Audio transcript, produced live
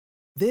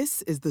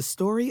This is the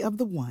story of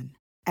the one.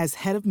 As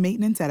head of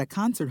maintenance at a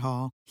concert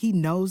hall, he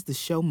knows the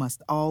show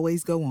must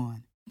always go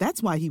on.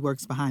 That's why he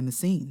works behind the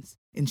scenes,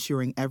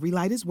 ensuring every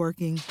light is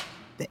working,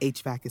 the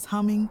HVAC is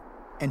humming,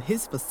 and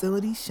his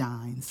facility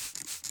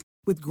shines.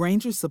 With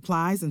Grainger's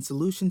supplies and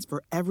solutions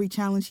for every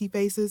challenge he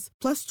faces,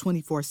 plus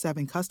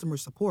 24/7 customer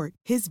support,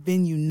 his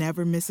venue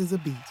never misses a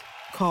beat.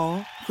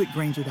 Call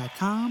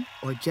quickgrainger.com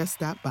or just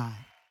stop by.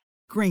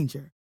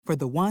 Grainger, for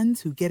the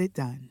ones who get it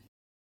done.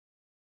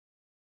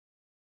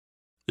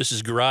 This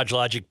is Garage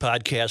Logic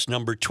Podcast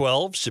number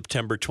 12,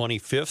 September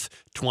 25th,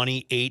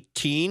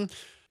 2018.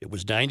 It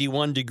was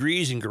 91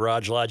 degrees in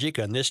Garage Logic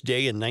on this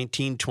day in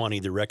 1920,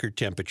 the record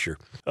temperature.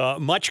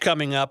 Much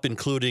coming up,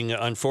 including,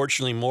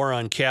 unfortunately, more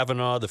on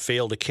Kavanaugh, the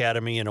failed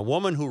academy, and a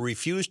woman who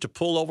refused to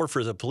pull over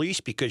for the police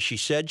because she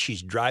said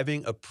she's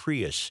driving a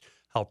Prius.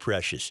 How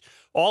precious.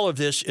 All of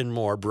this and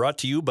more brought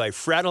to you by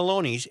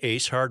Fratelloni's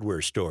Ace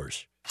Hardware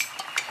Stores.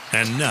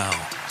 And now,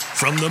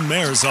 from the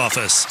mayor's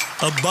office,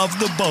 above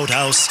the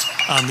boathouse,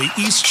 on the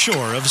east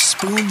shore of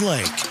Spoon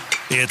Lake,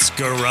 it's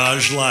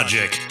Garage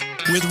Logic,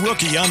 with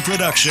Rookie on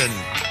production,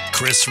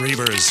 Chris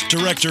Reavers,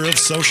 director of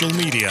social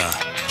media,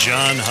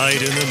 John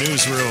Hyde in the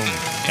newsroom,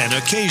 and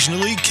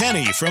occasionally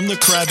Kenny from the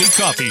Krabby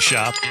Coffee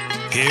Shop.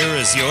 Here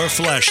is your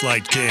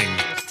flashlight king,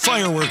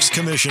 fireworks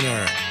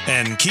commissioner,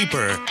 and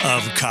keeper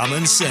of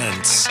common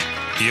sense,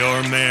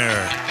 your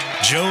mayor,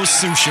 Joe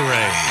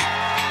Soucheray.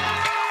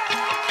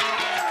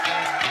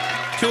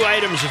 2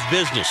 items of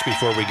business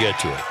before we get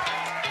to it.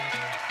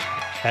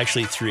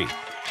 Actually, 3.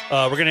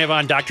 We're going to have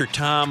on Dr.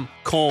 Tom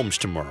Combs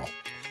tomorrow.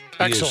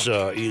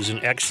 Excellent. He is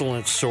an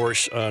excellent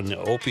source on the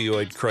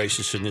opioid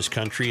crisis in this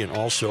country, and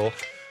also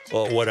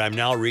what I'm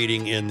now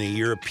reading in the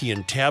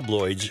European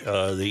tabloids,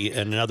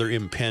 another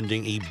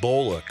impending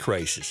Ebola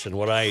crisis. And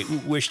what I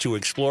wish to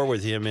explore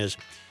with him is,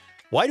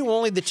 why do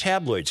only the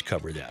tabloids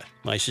cover that?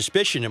 My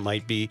suspicion it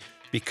might be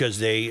because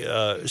they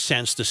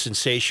sense the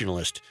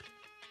sensationalism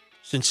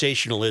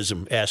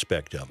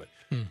aspect of it.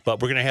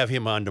 But we're going to have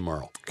him on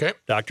tomorrow. Okay.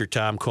 Dr.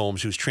 Tom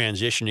Combs, who's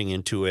transitioning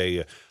into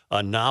a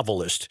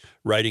novelist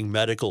writing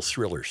medical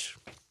thrillers.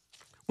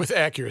 With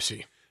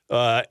accuracy.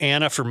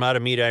 Anna from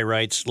Matamidi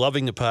writes,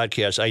 loving the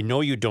podcast. I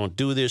know you don't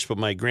do this, but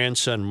my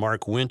grandson,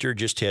 Mark Winter,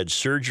 just had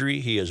surgery.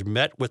 He has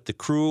met with the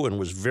crew and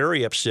was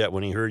very upset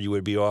when he heard you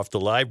would be off the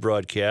live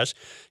broadcast.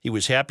 He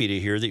was happy to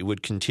hear that you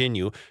would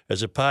continue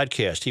as a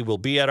podcast. He will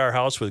be at our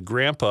house with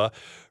Grandpa,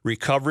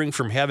 recovering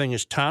from having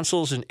his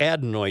tonsils and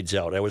adenoids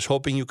out. I was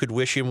hoping you could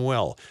wish him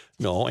well.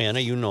 No, Anna,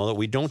 you know that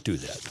we don't do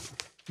that.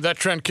 That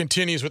trend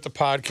continues with the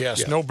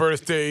podcast. Yeah. No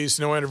birthdays,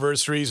 no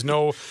anniversaries,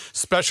 no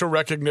special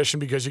recognition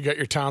because you got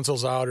your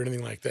tonsils out or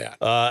anything like that.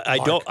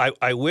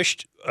 I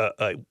wished,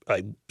 I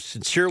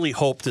sincerely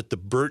hoped that the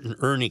Bert and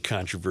Ernie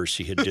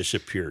controversy had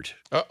disappeared.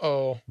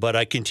 Uh-oh. But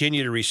I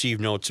continue to receive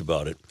notes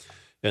about it.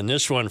 And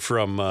this one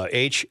from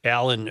H.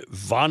 Allen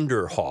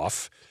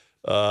Vonderhoff.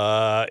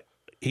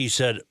 He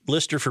said,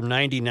 listener from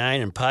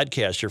 99 and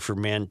podcaster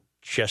from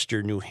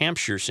Manchester, New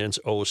Hampshire since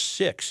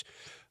 06.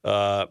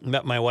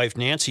 Met my wife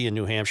Nancy in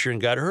New Hampshire and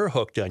got her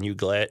hooked on you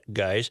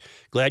guys.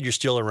 Glad you're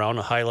still around,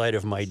 a highlight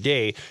of my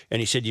day. And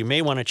he said, you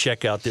may want to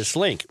check out this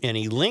link. And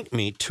he linked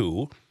me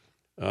to,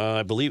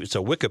 I believe it's a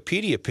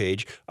Wikipedia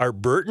page, are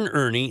Bert and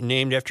Ernie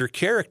named after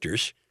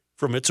characters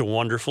from It's a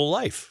Wonderful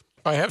Life.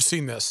 I have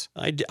seen this.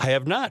 I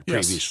have not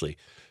previously.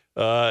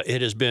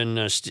 It has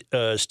been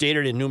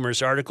stated in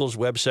numerous articles,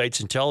 websites,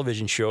 and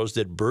television shows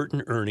that Bert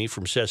and Ernie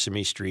from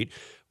Sesame Street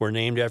were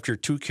named after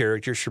 2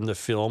 characters from the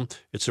film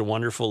It's a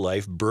Wonderful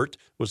Life. Bert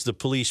was the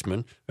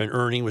policeman, and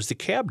Ernie was the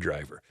cab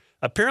driver.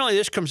 Apparently,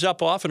 this comes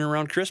up often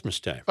around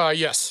Christmas time.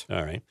 Yes.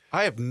 All right.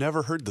 I have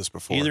never heard this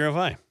before. Neither have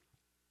I.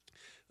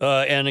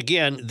 And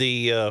again,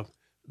 the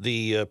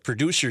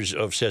producers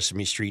of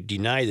Sesame Street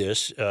deny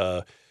this.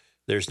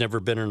 There's never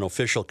been an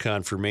official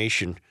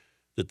confirmation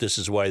that this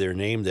is why they're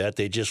named that.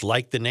 They just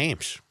like the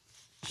names.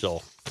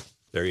 So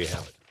there you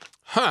have it.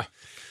 Huh.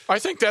 I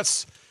think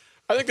that's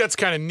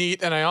kind of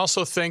neat. And I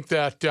also think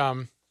that,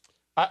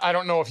 I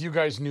don't know if you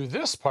guys knew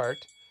this part,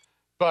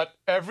 but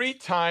every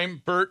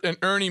time Bert and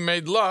Ernie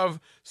made love,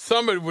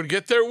 somebody would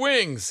get their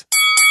wings.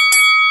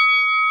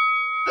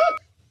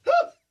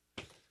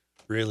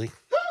 Really?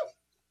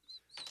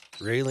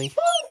 Really?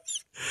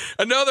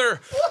 Another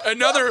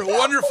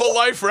Wonderful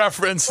Life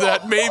reference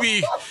that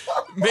maybe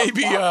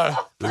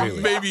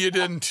you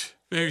didn't.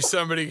 Maybe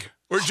somebody.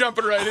 We're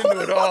jumping right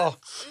into it all.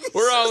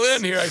 We're all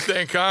in here, I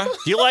think, huh?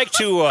 Do you like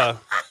to?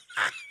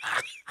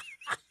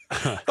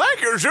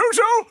 Thank you,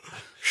 Zuzu.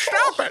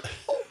 Stop it.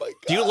 Oh my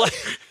God.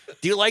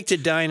 Do you like to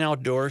dine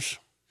outdoors?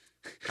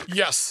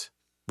 Yes.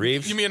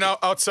 Reeves? You mean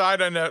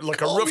outside on a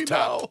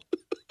rooftop?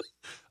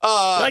 You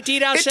like to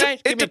eat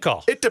outside? Give me a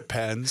call. It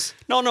depends.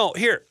 No.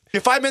 Here.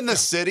 If I'm in the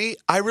city,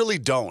 I really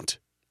don't.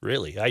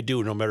 Really, I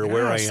do. No matter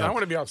where I am. I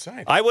want to be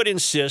outside. I would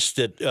insist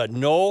that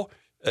no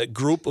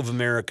group of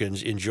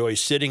Americans enjoy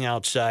sitting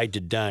outside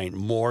to dine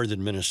more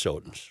than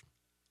Minnesotans.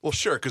 Well,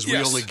 sure, because we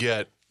only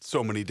get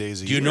so many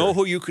days a year. Do you know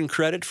who you can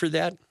credit for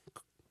that?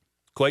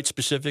 Quite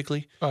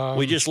specifically?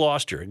 We just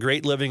lost her, a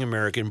great living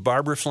American,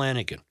 Barbara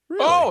Flanagan. Really?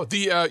 Oh,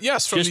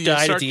 yes, from just the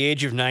died at the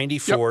age of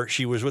 94. Yep.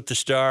 She was with the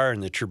Star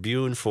and the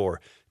Tribune for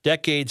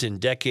decades and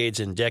decades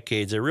and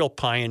decades. A real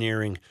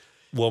pioneering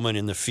woman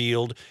in the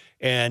field,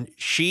 and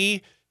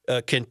she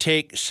can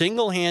take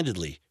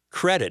single-handedly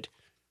credit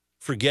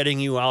for getting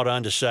you out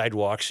onto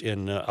sidewalks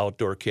in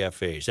outdoor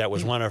cafes. That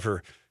was one of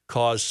her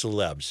cause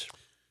celebs.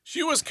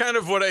 She was kind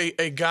of what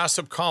a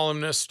gossip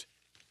columnist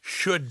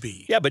should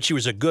be. Yeah, but she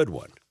was a good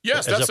one.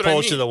 Yes, as that's opposed what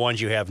I mean. to the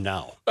ones you have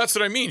now. That's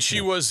what I mean.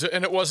 She was,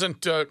 and it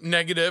wasn't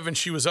negative, and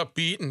she was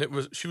upbeat,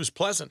 and she was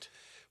pleasant.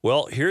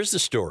 Well, here's the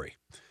story.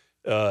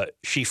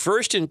 She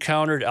first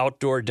encountered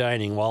outdoor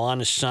dining while on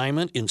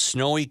assignment in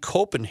snowy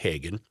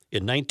Copenhagen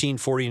in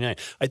 1949.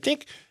 I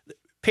think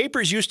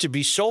papers used to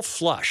be so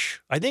flush.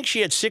 I think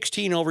she had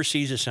 16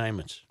 overseas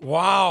assignments.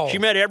 Wow. She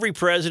met every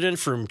president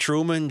from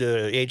Truman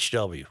to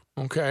H.W.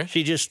 Okay.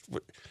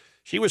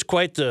 She was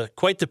quite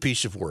the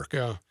piece of work.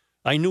 Yeah.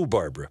 I knew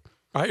Barbara.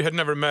 I had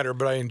never met her,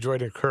 but I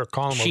enjoyed her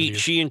column.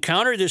 She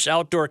encountered this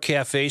outdoor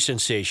cafe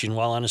sensation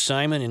while on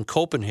assignment in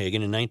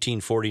Copenhagen in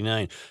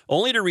 1949,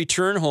 only to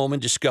return home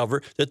and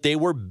discover that they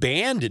were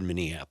banned in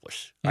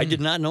Minneapolis. I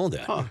did not know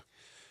that. Huh.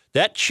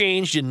 That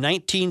changed in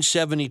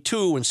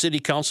 1972 when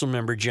City Council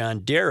member John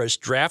Darris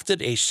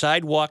drafted a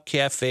sidewalk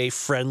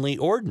cafe-friendly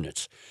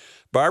ordinance.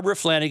 Barbara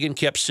Flanagan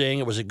kept saying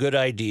it was a good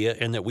idea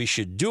and that we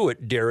should do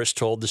it, Darris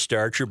told the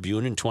Star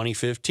Tribune in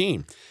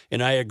 2015.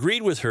 And I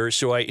agreed with her,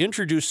 so I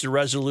introduced the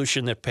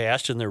resolution that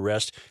passed, and the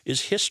rest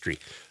is history.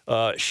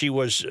 She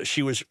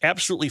was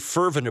absolutely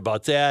fervent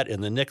about that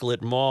and the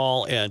Nicollet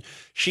Mall, and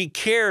she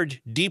cared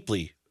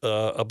deeply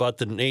about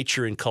the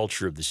nature and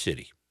culture of the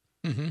city.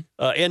 Mm-hmm.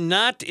 And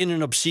not in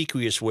an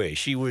obsequious way.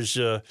 She was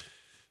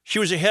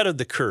ahead of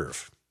the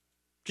curve,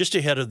 just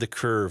ahead of the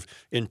curve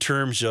in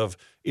terms of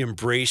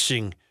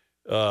embracing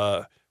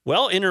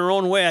in her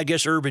own way, I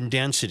guess, urban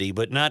density,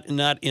 but not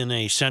in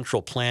a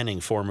central planning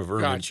form of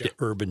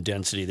urban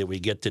density that we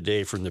get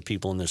today from the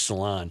people in the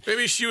salon.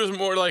 Maybe she was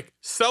more like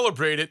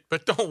celebrate it,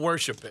 but don't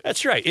worship it.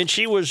 That's right, and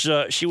she was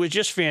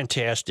just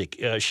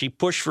fantastic. She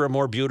pushed for a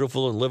more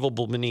beautiful and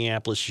livable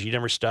Minneapolis. She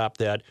never stopped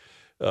that.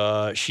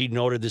 She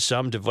noted that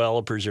some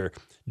developers are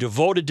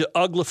devoted to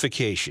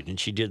uglification, and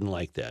she didn't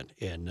like that.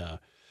 And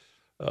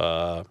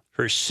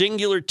her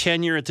singular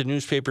tenure at the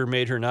newspaper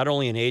made her not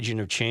only an agent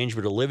of change,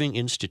 but a living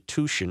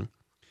institution.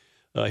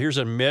 Here's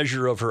a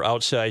measure of her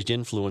outsized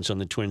influence on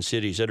the Twin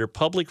Cities. At her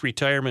public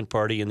retirement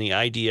party in the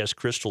IDS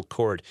Crystal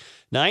Court,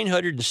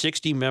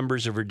 960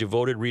 members of her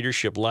devoted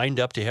readership lined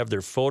up to have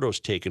their photos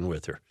taken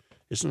with her.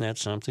 Isn't that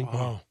something?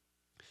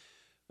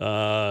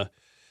 Wow.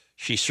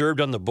 She served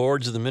on the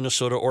boards of the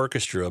Minnesota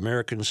Orchestra,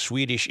 American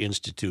Swedish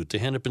Institute, the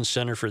Hennepin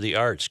Center for the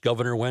Arts.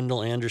 Governor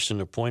Wendell Anderson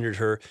appointed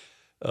her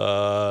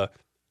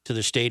to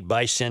the State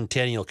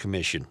Bicentennial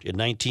Commission. In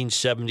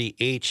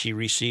 1978, she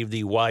received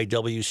the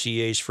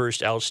YWCA's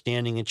first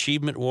Outstanding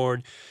Achievement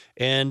Award,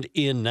 and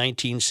in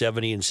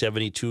 1970 and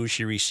 72,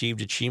 she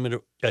received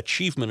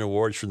achievement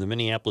awards from the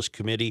Minneapolis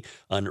Committee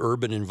on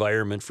Urban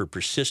Environment for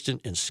persistent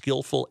and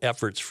skillful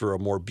efforts for a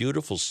more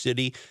beautiful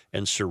city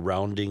and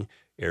surrounding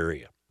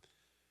area.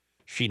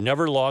 She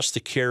never lost the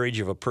carriage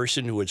of a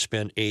person who had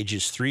spent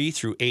ages 3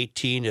 through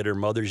 18 at her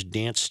mother's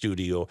dance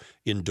studio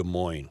in Des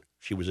Moines.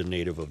 She was a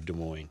native of Des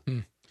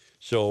Moines.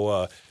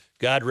 So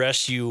God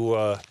rest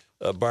you,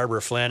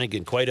 Barbara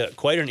Flanagan. Quite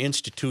an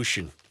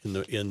institution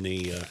in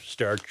the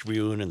Star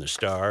Tribune and the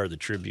Star, the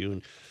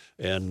Tribune,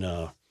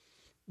 and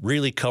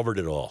really covered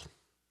it all.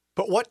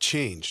 But what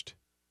changed?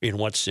 In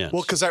what sense?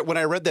 Well, because when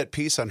I read that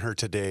piece on her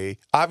today,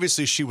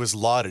 obviously she was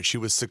lauded. She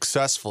was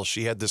successful.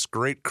 She had this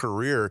great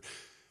career.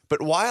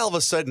 But why all of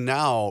a sudden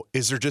now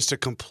is there just a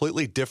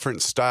completely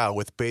different style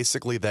with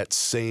basically that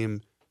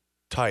same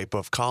type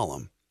of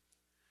column?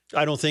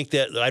 I don't think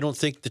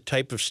the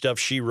type of stuff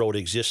she wrote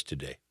exists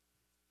today.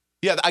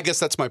 Yeah, I guess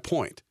that's my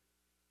point.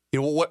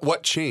 You know,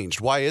 what changed?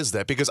 Why is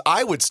that? Because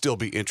I would still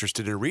be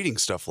interested in reading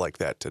stuff like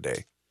that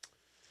today.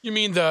 You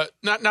mean not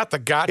the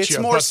gotcha? It's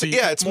more, but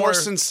it's more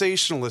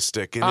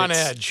sensationalistic and on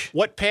edge.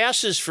 What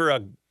passes for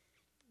a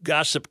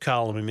gossip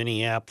column in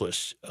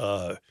Minneapolis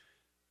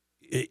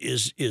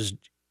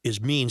is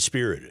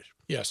mean-spirited.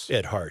 Yes,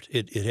 at heart.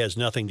 It has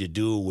nothing to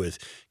do with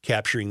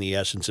capturing the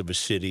essence of a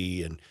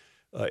city, and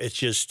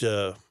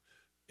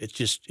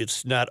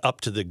it's not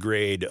up to the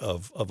grade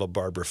of a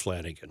Barbara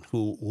Flanagan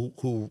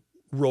who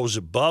rose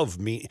above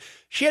me.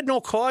 She had no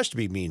cause to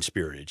be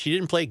mean-spirited. She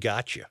didn't play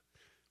gotcha.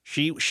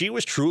 She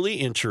was truly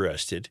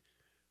interested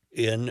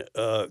in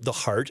the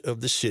heart of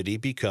the city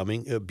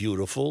becoming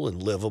beautiful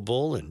and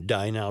livable and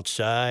dine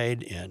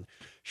outside. And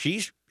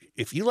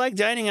if you like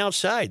dining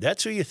outside,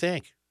 that's who you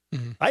think.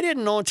 Mm-hmm. I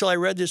didn't know until I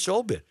read this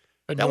obit.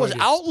 That was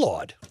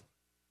outlawed.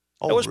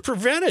 That was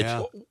prevented.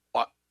 Yeah.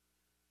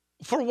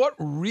 For what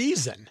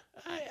reason?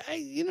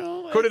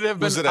 Could it have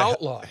been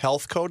outlawed? A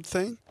health code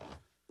thing?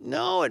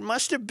 No, it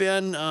must have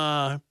been.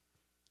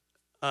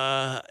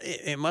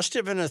 It must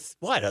have been a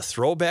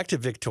throwback to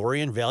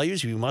Victorian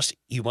values. You must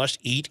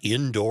eat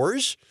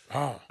indoors.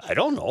 Oh. I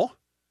don't know.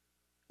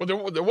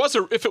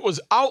 Well, if it was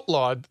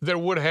outlawed, there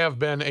would have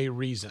been a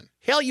reason.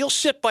 Hell, you'll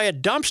sit by a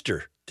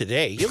dumpster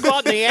today. You go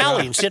out in the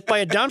alley and sit by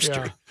a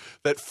dumpster. Yeah.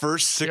 That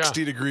first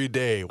 60-degree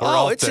day, we're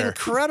Oh, out it's there.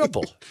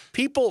 incredible.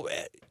 People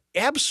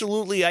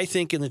absolutely, I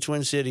think, in the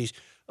Twin Cities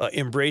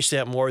embrace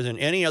that more than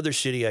any other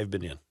city I've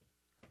been in.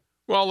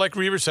 Well, like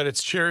Reaver said,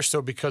 it's cherished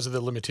though because of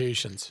the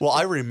limitations. Well,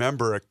 I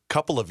remember a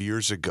couple of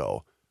years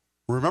ago.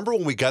 Remember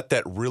when we got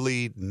that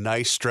really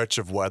nice stretch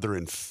of weather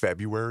in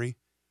February?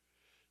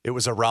 It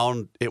was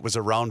around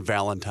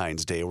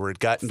Valentine's Day where it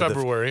got into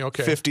February, the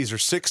okay. 50s or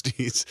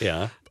 60s.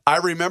 Yeah. I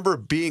remember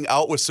being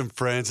out with some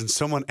friends and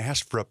someone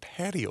asked for a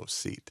patio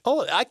seat.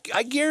 Oh,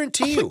 I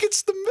guarantee you. Like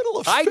it's the middle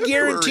of I February.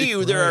 guarantee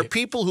you there are Right.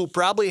 people who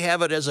probably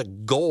have it as a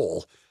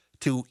goal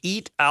to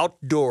eat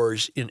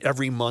outdoors in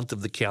every month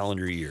of the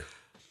calendar year.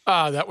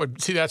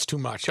 That's too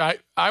much. I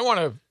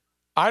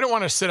don't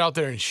want to sit out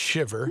there and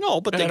shiver. No,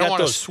 but and they I don't got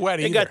want those to sweat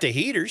They either. got the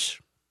heaters.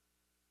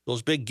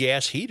 Those big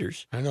gas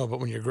heaters. I know, but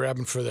when you're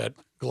grabbing for that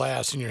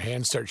glass and your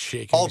hand starts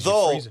shaking, 'cause you're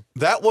Although freezing.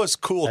 that was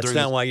cool That's during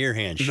not the, why your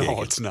hand's shaking.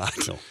 No, it's not.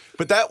 No.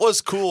 But that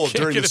was cool Can't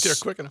during get the, it there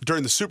quick enough.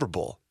 during the Super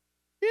Bowl.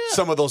 Yeah.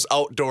 Some of those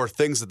outdoor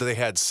things that they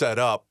had set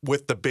up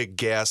with the big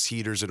gas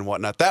heaters and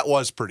whatnot. That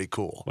was pretty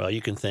cool. Well,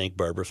 you can thank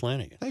Barbara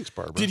Flanagan. Thanks,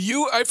 Barbara.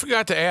 I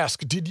forgot to ask,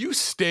 did you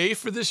stay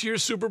for this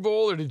year's Super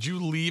Bowl or did you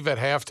leave at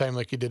halftime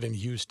like you did in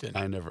Houston?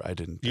 I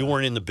didn't. You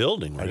weren't in the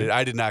building, right?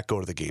 I did not go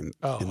to the game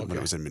when okay.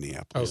 it was in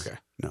Minneapolis. Okay.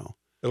 No.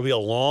 It'll be a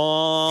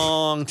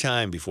long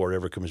time before it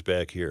ever comes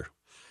back here.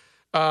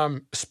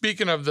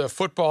 Speaking of the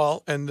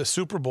football and the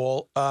Super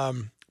Bowl,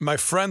 my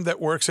friend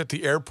that works at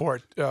the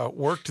airport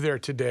worked there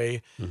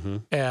today,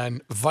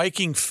 and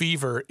Viking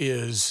fever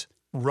is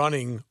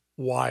running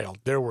wild.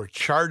 There were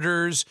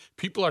charters.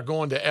 People are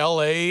going to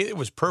L.A. It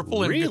was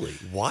purple and Really?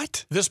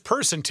 What? This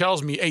person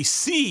tells me a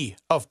sea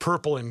of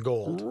purple and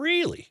gold.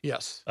 Really?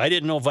 Yes. I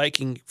didn't know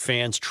Viking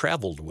fans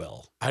traveled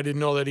well. I didn't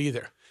know that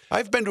either.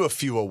 I've been to a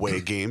few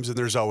away games, and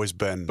there's always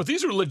been. But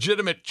these are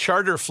legitimate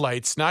charter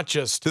flights, not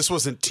just. This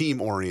wasn't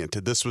team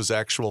oriented. This was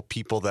actual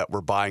people that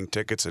were buying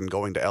tickets and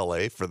going to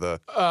LA for the.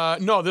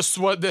 No, this is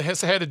what that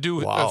has had to do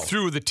Wow.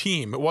 through the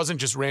team. It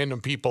wasn't just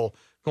random people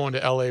going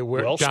to L.A.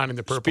 down in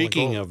the purple.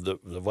 Speaking and gold.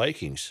 of the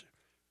Vikings,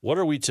 what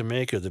are we to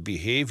make of the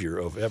behavior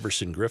of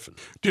Everson Griffin?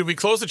 Did we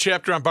close the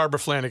chapter on Barbara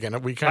Flanagan?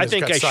 We kind I of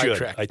think got I should.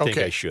 sidetracked. I think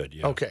Okay. I should.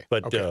 Yeah. Okay.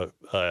 But Okay.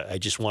 I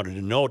just wanted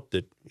to note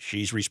that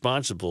she's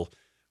responsible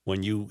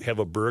when you have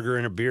a burger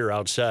and a beer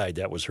outside.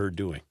 That was her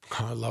doing.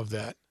 Oh, I love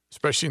that,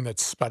 especially in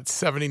that about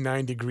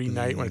 79-degree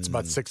night when it's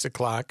about 6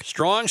 o'clock.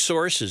 Strong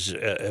sources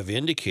have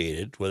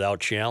indicated, without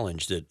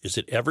challenge, that is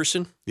it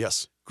Everson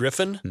Yes.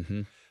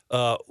 Griffin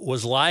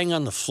was lying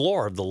on the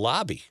floor of the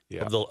lobby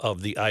Yeah.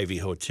 of the Ivy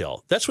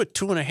Hotel. That's what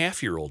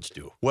 2.5-year-olds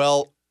do.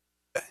 Well,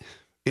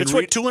 It's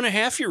what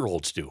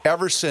 2.5-year-olds do.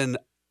 Everson,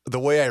 the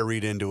way I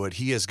read into it,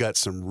 he has got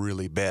some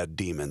really bad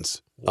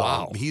demons.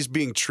 Wow. He's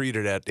being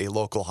treated at a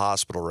local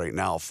hospital right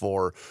now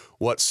for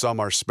what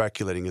some are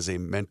speculating is a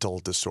mental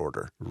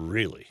disorder.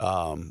 Really?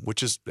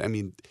 Which is, I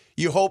mean,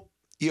 you hope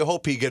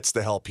he gets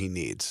the help he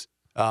needs,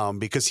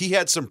 because he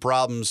had some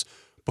problems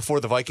before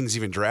the Vikings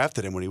even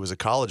drafted him when he was a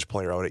college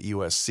player out at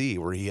USC,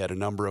 where he had a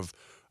number of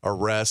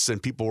arrests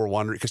and people were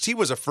wondering because he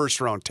was a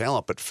first-round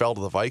talent but fell to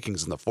the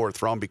Vikings in the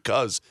 4th round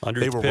because 100th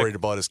they were pick. worried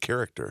about his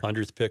character.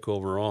 100th pick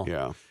overall.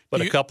 Yeah.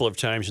 But a couple of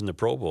times in the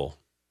Pro Bowl.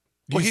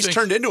 Do Well, you he's think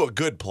turned into a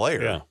good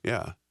player. Yeah.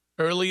 Yeah.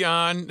 early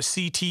on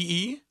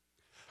CTE,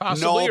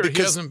 possibly, No, or he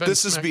because hasn't been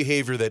this is smacked?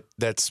 behavior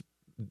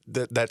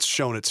that's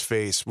shown its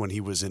face when he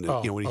was in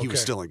when he was okay.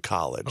 still in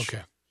college.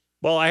 Okay.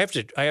 Well, I have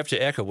to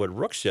echo what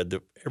Rook said.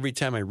 That every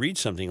time I read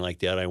something like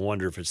that, I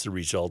wonder if it's the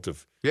result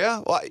of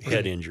Yeah, well,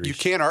 head injuries. You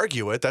can't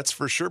argue it. That's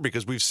for sure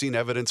because we've seen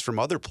evidence from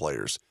other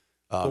players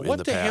But in what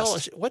the the past. hell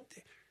is what?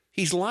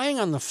 He's lying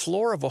on the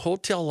floor of a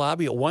hotel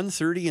lobby at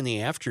 1:30 in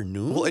the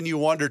afternoon. Well, and you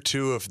wonder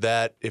too if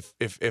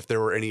there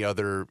were any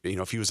other,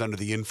 if he was under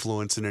the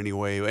influence in any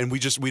way, and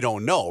we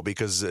don't know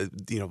because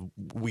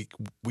we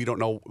don't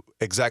know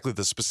exactly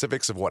the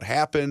specifics of what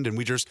happened, and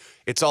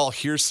it's all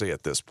hearsay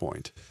at this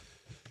point.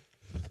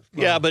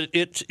 Yeah, but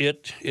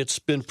it's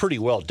been pretty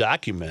well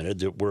documented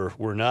that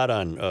we're not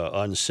on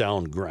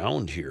unsound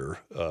ground here.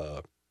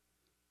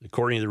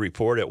 According to the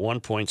report, at one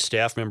point,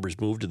 staff members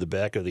moved to the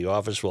back of the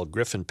office while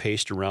Griffin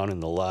paced around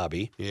in the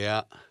lobby.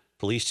 Yeah.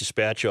 Police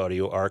dispatch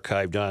audio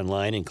archived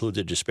online includes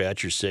a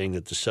dispatcher saying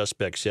that the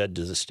suspect said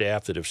to the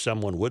staff that if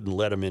someone wouldn't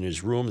let him in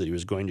his room, that he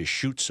was going to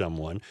shoot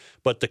someone.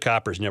 But the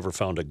coppers never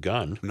found a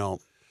gun.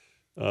 No.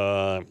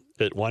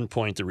 At one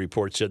point, the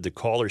report said the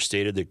caller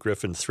stated that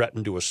Griffin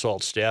threatened to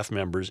assault staff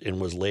members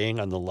and was laying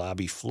on the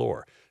lobby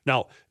floor.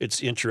 Now,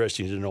 it's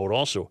interesting to note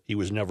also, he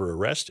was never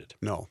arrested,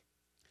 No.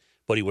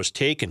 but he was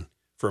taken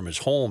from his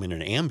home in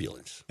an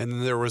ambulance. And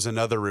then there was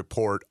another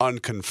report,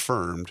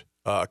 unconfirmed,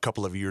 a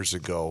couple of years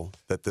ago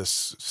that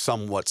this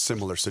somewhat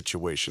similar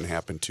situation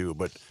happened too.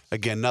 But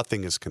again,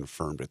 nothing is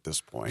confirmed at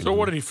this point. So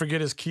what, did he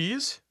forget his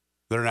keys?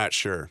 They're not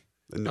sure.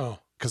 Oh.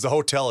 Because the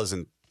hotel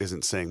isn't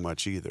saying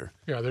much either.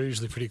 Yeah, they're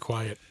usually pretty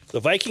quiet.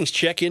 The Vikings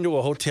check into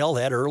a hotel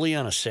that early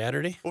on a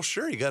Saturday? Well,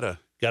 sure, you gotta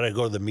Got to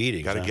go to the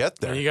meetings. get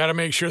there. And you got to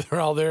make sure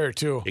they're all there,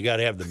 too. You got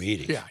to have the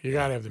meetings. Yeah, you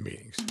got to have the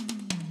meetings.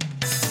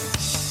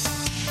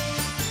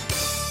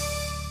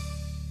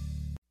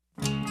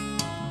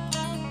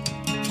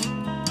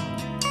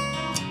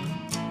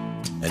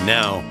 And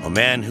now, a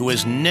man who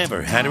has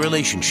never had a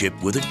relationship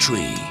with a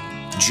tree,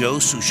 Joe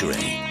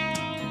Soucheray.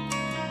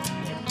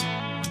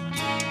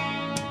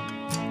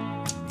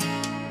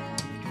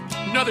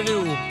 Another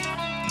new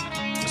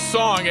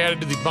song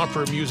added to the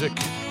bumper music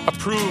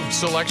approved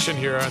selection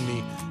here on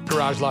the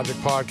Garage Logic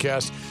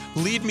podcast.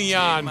 Lead Me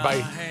On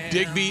by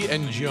Digby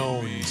and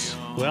Jones.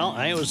 Well,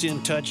 I was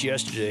in touch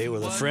yesterday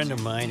with a friend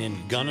of mine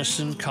in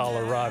Gunnison,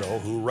 Colorado,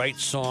 who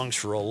writes songs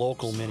for a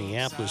local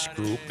Minneapolis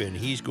group, and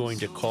he's going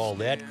to call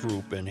that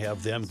group and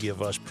have them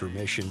give us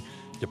permission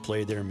to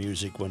play their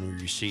music when we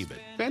receive it.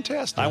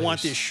 Fantastic. I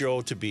want this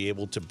show to be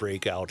able to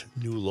break out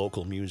new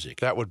local music.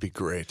 That would be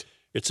great.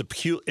 It's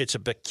a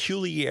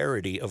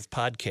peculiarity of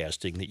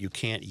podcasting that you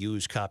can't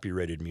use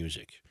copyrighted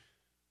music.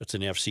 That's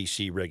an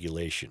FCC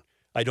regulation.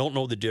 I don't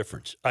know the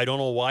difference. I don't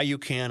know why you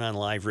can on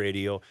live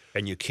radio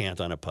and you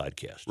can't on a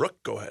podcast.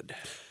 Rook, go ahead.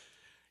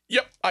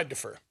 Yep, I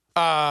defer.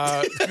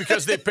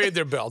 Because they paid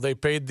their bill. They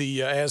paid the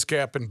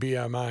ASCAP and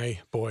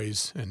BMI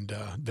boys, and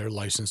they're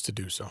licensed to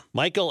do so.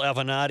 Michael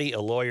Avenatti, a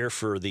lawyer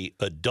for the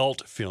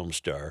adult film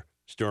star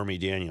Stormy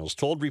Daniels,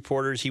 told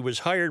reporters he was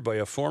hired by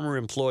a former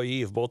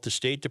employee of both the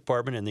State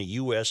Department and the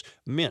U.S.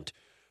 Mint,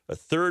 a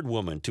third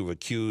woman to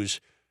accuse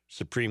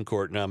Supreme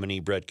Court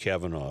nominee Brett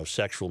Kavanaugh of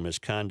sexual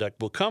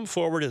misconduct, will come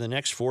forward in the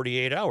next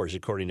 48 hours,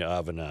 according to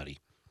Avenatti.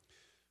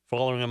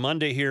 Following a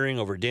Monday hearing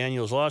over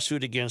Daniels'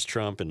 lawsuit against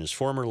Trump and his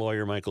former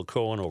lawyer Michael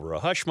Cohen over a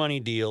hush money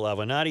deal,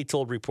 Avenatti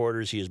told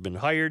reporters he has been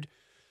hired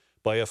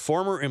by a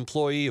former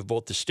employee of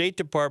both the State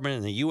Department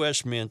and the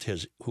U.S. Mint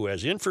who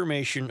has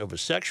information of a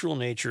sexual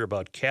nature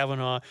about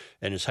Kavanaugh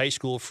and his high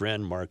school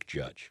friend Mark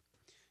Judge.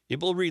 It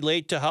will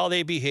relate to how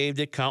they behaved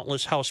at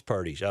countless house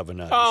parties,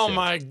 Avenatti said.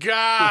 My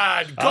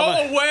God.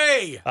 Go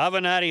away.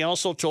 Avenatti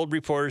also told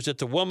reporters that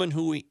the woman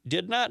who he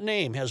did not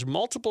name has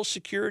multiple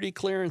security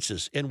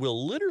clearances and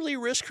will literally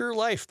risk her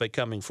life by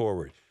coming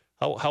forward.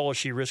 How will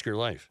she risk her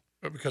life?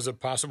 Because of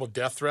possible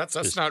death threats?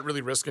 That's not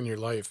really risking your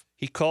life.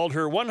 He called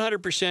her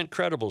 100%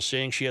 credible,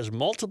 saying she has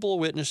multiple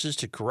witnesses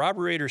to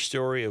corroborate her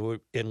story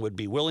and would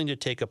be willing to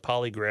take a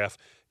polygraph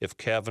if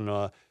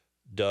Kavanaugh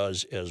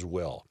does as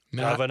well.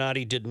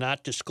 Avenatti did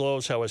not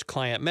disclose how his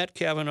client met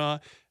Kavanaugh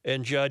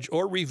and Judge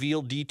or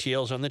reveal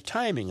details on the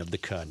timing of the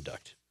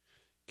conduct.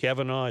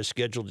 Kavanaugh is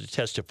scheduled to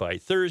testify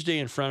Thursday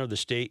in front of the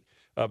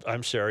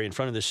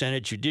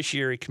Senate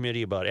Judiciary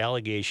Committee about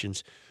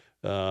allegations.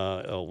 We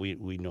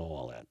know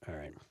all that. All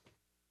right.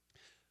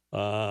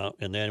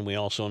 And then we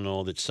also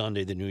know that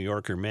Sunday, the New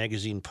Yorker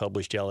magazine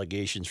published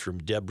allegations from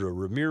Deborah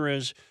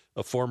Ramirez,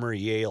 a former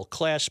Yale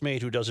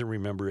classmate who doesn't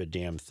remember a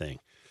damn thing.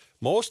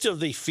 Most of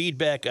the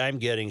feedback I'm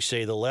getting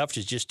say the left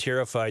is just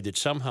terrified that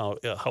somehow,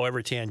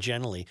 however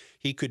tangentially,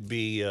 he could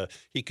be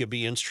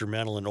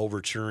instrumental in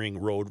overturning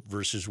Roe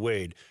versus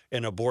Wade,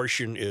 and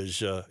abortion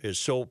is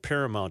so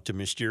paramount to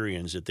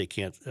Mysterians that they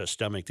can't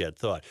stomach that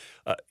thought.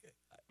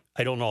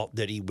 I don't know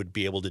that he would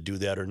be able to do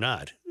that or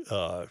not.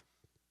 I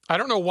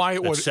don't know why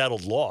it would. It's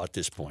settled law at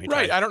this point,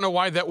 right? I don't know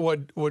why that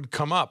would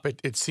come up.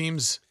 It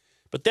seems,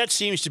 but that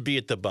seems to be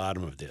at the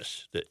bottom of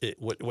this.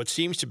 What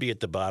seems to be at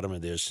the bottom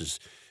of this is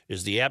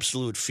the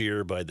absolute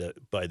fear by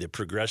the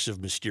progressive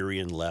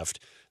Mysterian left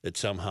that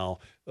somehow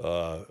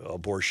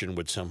abortion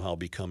would somehow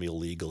become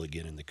illegal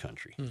again in the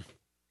country.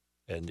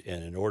 And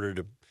in order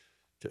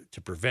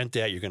to prevent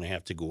that, you're going to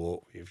have to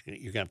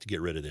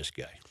get rid of this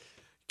guy.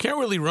 Can't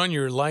really run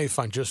your life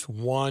on just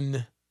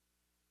one,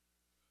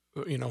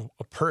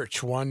 a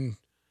perch, one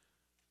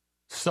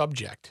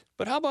subject.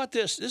 But how about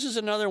this? This is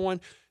another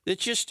one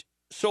that's just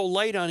so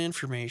light on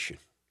information.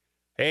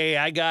 Hey,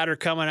 I got her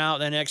coming out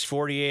in the next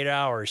 48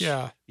 hours.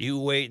 Yeah. You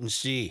wait and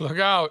see. Look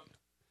out.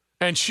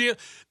 And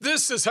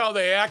this is how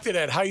they acted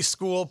at high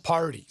school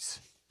parties.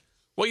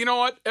 Well, you know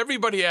what?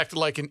 Everybody acted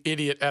like an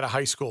idiot at a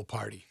high school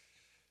party.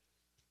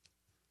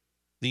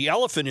 The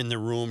elephant in the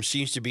room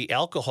seems to be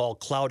alcohol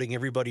clouding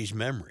everybody's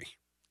memory.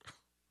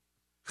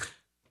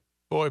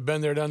 Boy,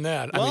 been there, done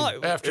that. Well, I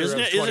mean, after isn't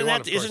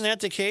isn't that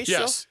the case?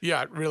 Yes. Though?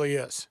 Yeah, it really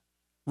is.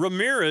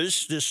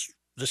 Ramirez,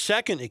 the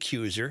second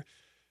accuser,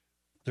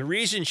 the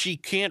reason she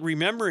can't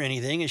remember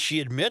anything is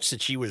she admits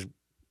that she was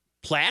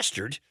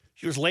plastered.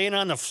 She was laying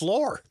on the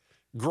floor,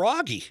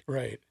 groggy.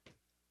 Right.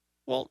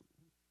 Well,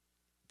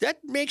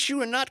 that makes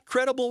you a not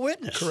credible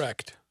witness.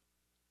 Correct.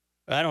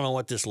 I don't know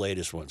what this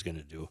latest one's going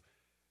to do.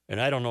 And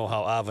I don't know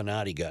how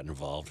Avenatti got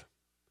involved.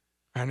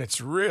 And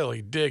it's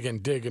really dig.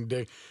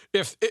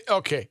 If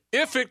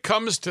it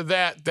comes to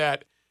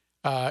that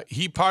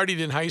he partied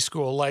in high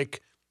school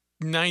like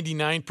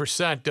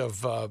 99%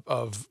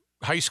 of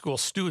high school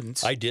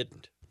students. I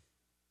didn't.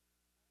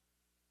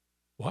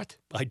 What?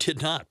 I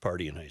did not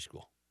party in high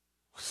school.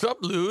 What's up,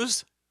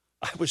 Luz?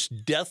 I was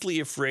deathly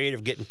afraid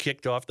of getting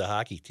kicked off the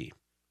hockey team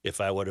if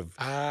I would have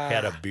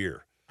had a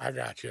beer. I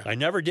got you. I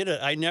never did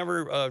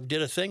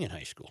a thing in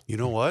high school. You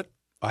know what?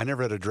 I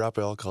never had a drop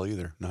of alcohol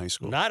either in high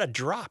school. Not a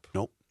drop.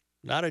 Nope.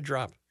 Not a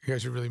drop. You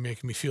guys are really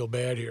making me feel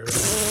bad here.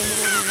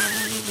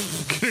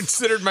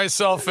 Considered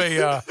myself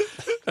a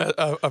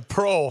a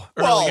pro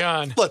early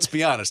on. Let's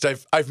be honest.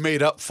 I've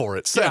made up for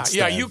it since.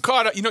 Yeah, then. you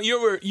caught up.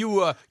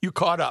 You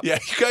caught up. Yeah,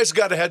 you guys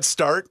got a head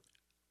start.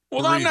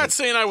 Well, I'm not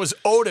saying I was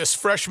Otis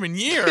freshman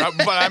year,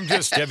 but I'm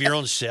just. Do you have your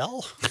own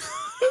cell?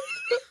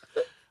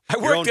 I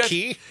Your own worked at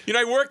key?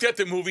 I worked at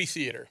the movie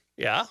theater.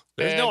 Yeah.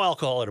 There's no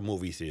alcohol at a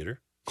movie theater.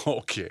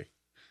 Okay.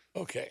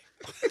 Okay,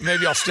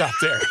 maybe I'll stop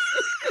there.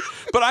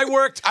 But I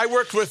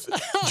worked with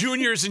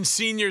juniors and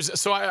seniors,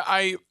 so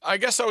I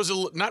guess I was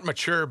not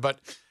mature, but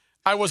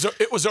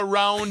it was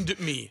around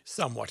me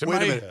somewhat. Wait a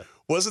minute.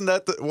 Wasn't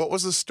that what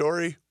was the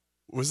story?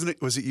 Was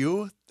it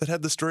you that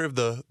had the story of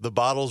the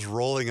bottles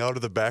rolling out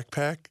of the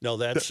backpack? No,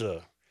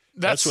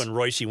 that's when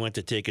Royce went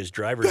to take his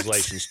driver's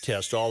license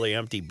test. All the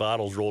empty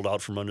bottles rolled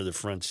out from under the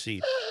front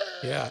seat.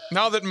 Yeah.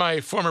 Now that my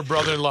former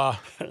brother-in-law,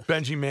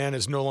 Benji Mann,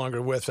 is no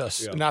longer with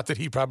us, not that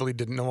he probably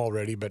didn't know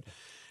already, but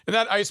in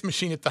that ice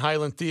machine at the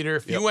Highland Theater,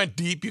 if you went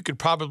deep, you could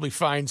probably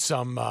find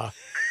some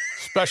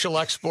special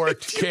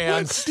export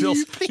cans. Still,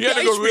 you had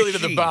to go really to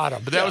the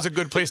bottom, but that was a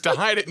good place to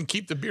hide it and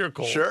keep the beer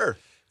cold. Sure.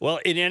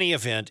 Well, in any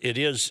event, it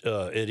is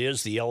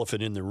the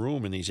elephant in the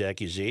room in these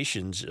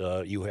accusations.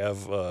 You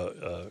have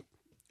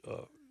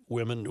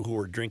women who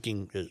are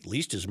drinking at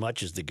least as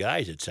much as the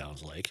guys, it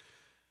sounds like.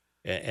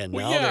 And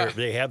now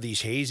they have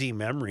these hazy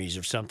memories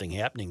of something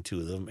happening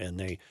to them, and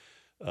they,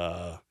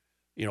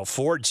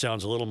 Ford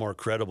sounds a little more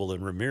credible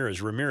than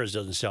Ramirez. Ramirez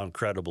doesn't sound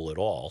credible at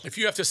all. If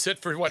you have to sit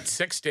for,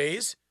 6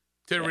 days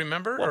to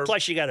remember? Well,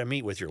 plus you got to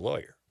meet with your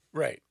lawyer.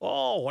 Right.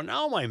 Oh, well,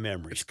 now my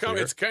memory's clear.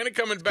 It's kind of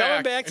coming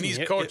back, and he's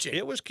coaching.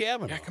 It was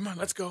Kavanaugh. Yeah, come on,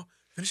 let's go.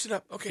 Finish it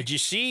up. Okay. Did you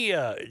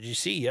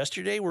see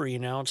yesterday where he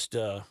announced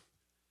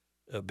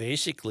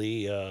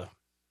basically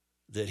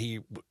that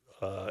he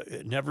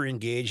never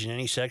engaged in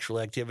any sexual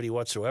activity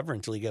whatsoever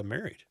until he got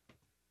married?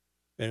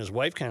 And his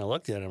wife kind of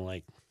looked at him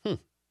like,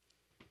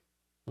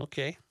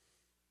 okay.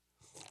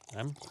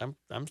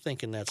 I'm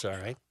thinking that's all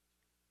right.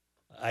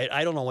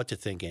 I don't know what to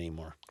think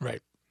anymore.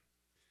 Right.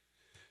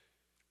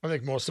 I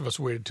think most of us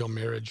waited till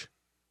marriage.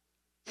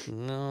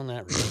 No,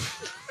 not really.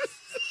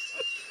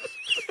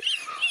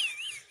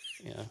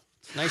 Yeah.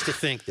 It's nice to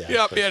think that.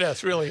 Yep, it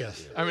is. Really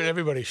is. I mean,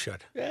 everybody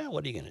should. Yeah,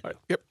 what are you going to do?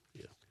 Yep.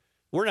 Yeah.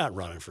 We're not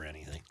running for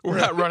anything.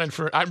 I'm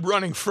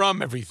running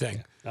from everything.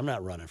 Yeah. I'm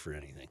not running for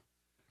anything.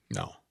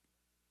 No.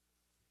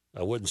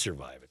 I wouldn't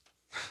survive it.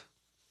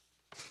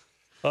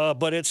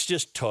 But it's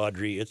just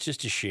tawdry. It's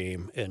just a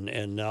shame.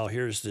 And now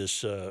here's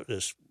this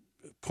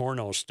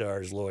porno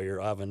star's lawyer,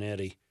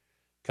 Avenatti,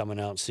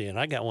 coming out and saying,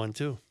 I got one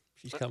too.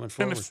 She's coming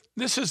forward.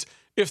 And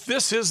if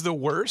this is the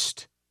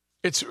worst,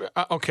 it's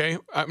okay.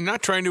 I'm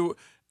not trying to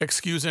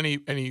excuse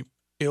any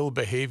ill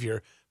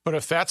behavior, but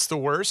if that's the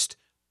worst,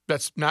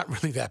 that's not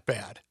really that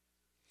bad.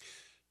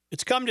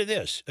 It's come to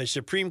this. A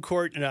Supreme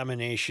Court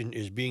nomination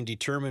is being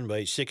determined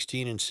by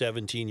 16 and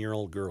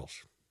 17-year-old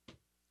girls.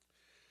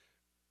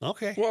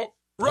 Okay. Well,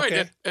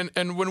 right. Okay.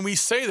 And when we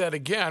say that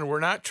again, we're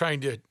not trying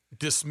to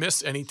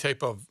dismiss any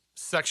type of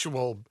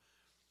sexual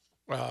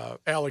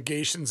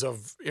allegations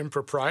of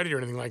impropriety or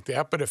anything like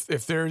that. But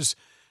if there's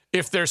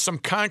some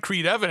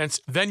concrete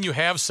evidence, then you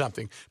have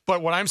something.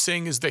 But what I'm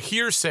saying is the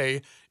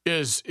hearsay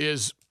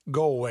is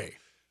go away.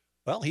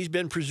 Well, he's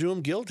been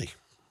presumed guilty.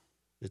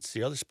 It's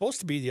supposed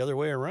to be the other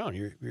way around.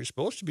 You're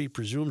supposed to be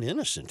presumed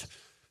innocent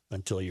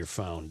until you're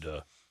found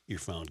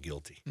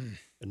guilty,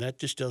 and that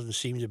just doesn't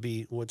seem to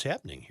be what's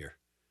happening here.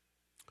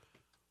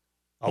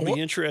 I'll be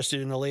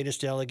interested in the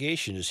latest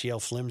allegation to see how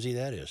flimsy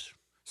that is.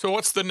 So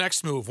what's the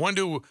next move? When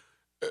do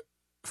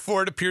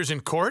Ford appears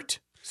in court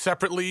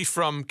separately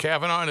from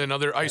Kavanaugh in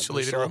another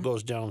isolated room? This all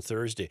goes down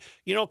Thursday.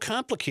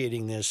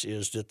 Complicating this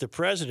is that the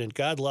president,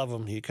 God love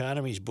him, the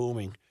economy's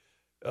booming.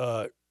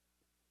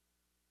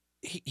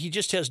 He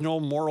just has no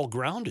moral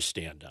ground to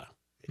stand on.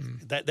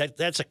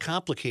 That's a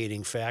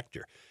complicating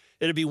factor.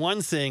 It'd be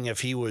one thing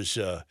if he was,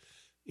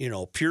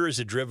 pure as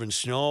the driven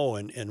snow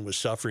and was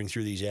suffering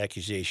through these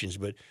accusations,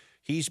 but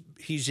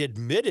he's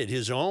admitted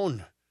his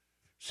own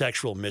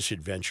sexual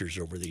misadventures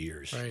over the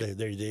years.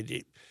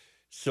 Right.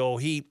 So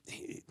he's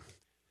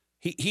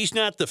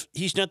not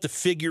the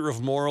figure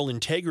of moral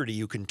integrity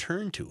you can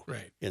turn to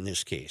in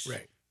this case.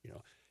 Right.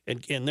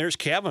 And there's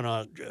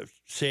Kavanaugh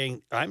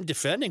saying, I'm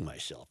defending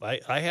myself.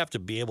 I have to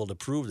be able to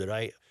prove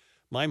that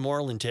my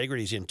moral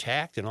integrity is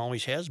intact and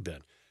always has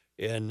been.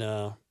 And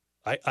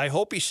I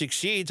hope he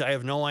succeeds. I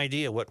have no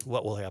idea what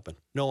will happen.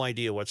 No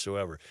idea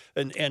whatsoever.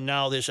 And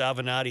now this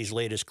Avenatti's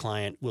latest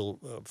client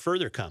will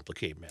further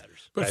complicate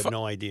matters. But I have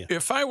no idea.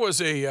 If I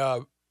was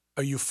a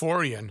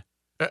euphorian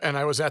and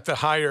I was at the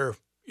higher,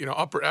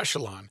 upper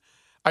echelon,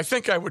 I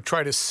think I would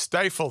try to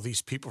stifle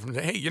these people from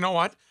saying, hey, you know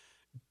what?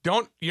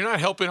 You're not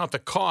helping out the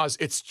cause.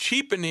 It's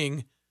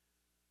cheapening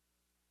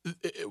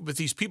with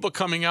these people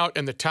coming out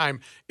and the time.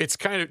 It's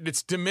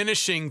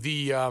diminishing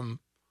the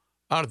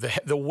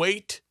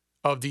weight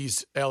of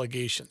these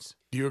allegations.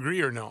 Do you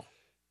agree or no?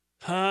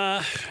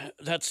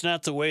 That's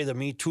not the way the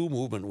Me Too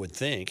movement would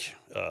think.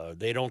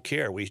 They don't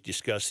care. We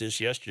discussed this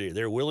yesterday.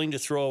 They're willing to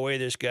throw away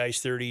this guy's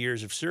 30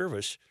 years of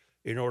service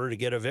in order to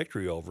get a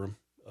victory over him.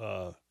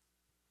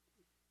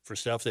 for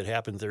stuff that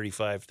happened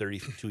 35,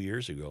 32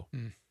 years ago.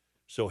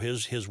 So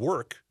his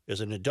work as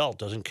an adult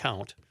doesn't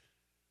count.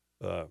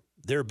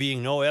 There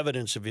being no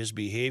evidence of his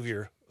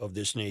behavior of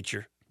this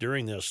nature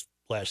during this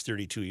last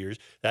 32 years,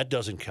 that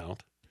doesn't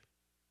count.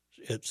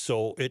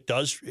 So it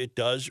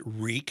does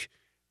reek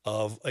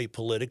of a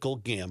political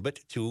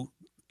gambit to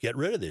get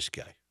rid of this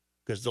guy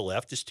because the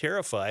left is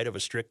terrified of a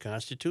strict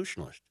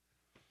constitutionalist.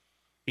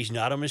 He's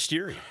not a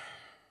Mysterian.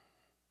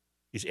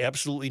 He's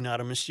absolutely not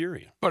a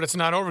Mysterian. But it's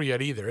not over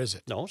yet either, is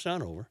it? No, it's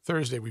not over.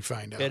 Thursday we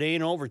find out. It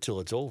ain't over till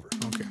it's over.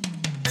 Okay.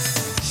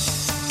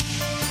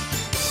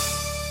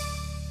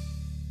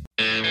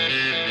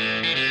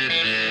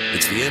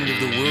 It's the end of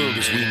the world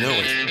as we know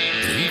it,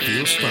 and he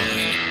feels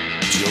fine.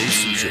 Joe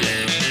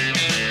Soucheray.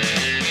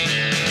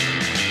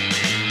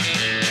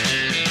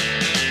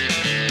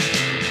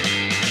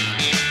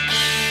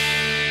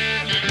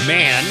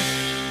 Man,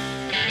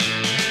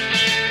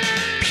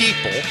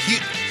 people,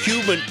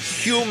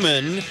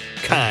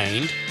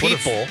 humankind, What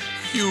people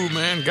have you,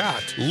 man,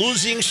 got?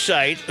 losing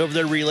sight of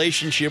their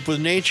relationship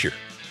with nature.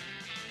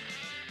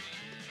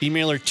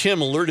 Emailer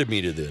Tim alerted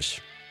me to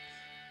this.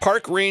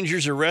 Park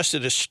rangers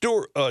arrested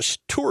a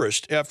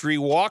tourist after he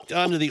walked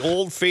onto the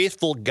Old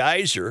Faithful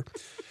geyser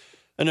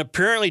and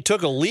apparently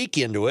took a leak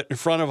into it in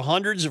front of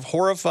hundreds of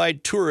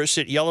horrified tourists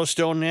at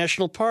Yellowstone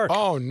National Park.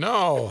 Oh,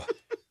 no.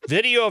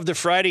 Video of the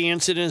Friday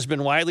incident has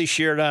been widely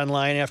shared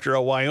online after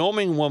a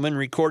Wyoming woman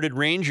recorded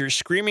rangers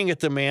screaming at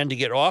the man to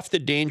get off the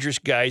dangerous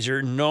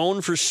geyser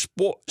known for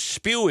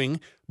spewing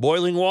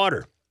boiling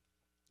water.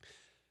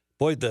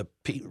 Boy, the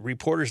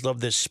reporters love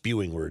this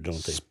spewing word,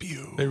 don't they?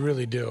 Spew. They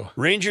really do.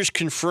 Rangers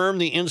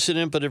confirmed the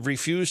incident but have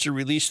refused to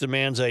release the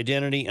man's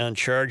identity on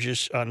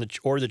charges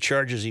or the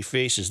charges he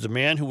faces. The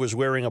man, who was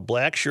wearing a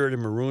black shirt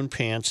and maroon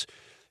pants,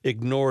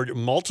 ignored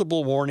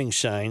multiple warning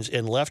signs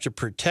and left a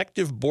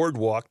protective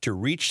boardwalk to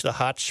reach the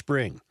hot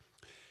spring.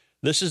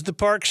 This is the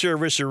Park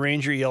Service. A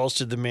ranger yells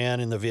to the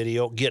man in the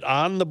video, "Get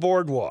on the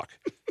boardwalk."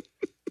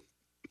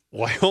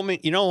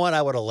 Wyoming, you know what?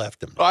 I would have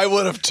left him. I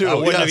would have too. I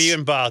wouldn't have yes.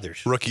 even bothered.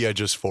 Rookie, I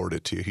just forwarded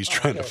it to you. He's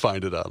trying to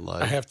find it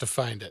online. I have to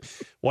find it.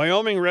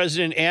 Wyoming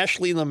resident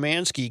Ashley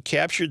Lemansky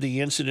captured the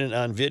incident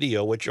on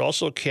video, which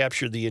also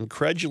captured the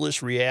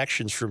incredulous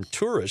reactions from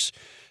tourists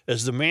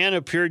as the man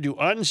appeared to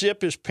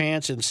unzip his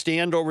pants and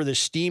stand over the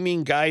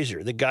steaming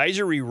geyser. The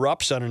geyser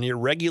erupts on an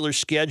irregular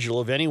schedule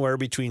of anywhere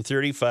between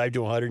 35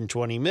 to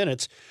 120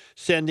 minutes,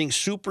 sending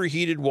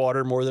superheated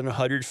water more than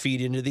 100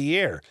 feet into the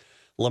air.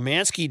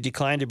 Lemansky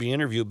declined to be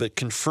interviewed, but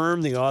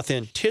confirmed the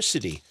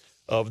authenticity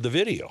of the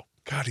video.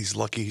 God, he's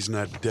lucky he's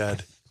not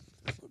dead.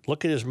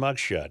 Look at his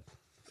mugshot.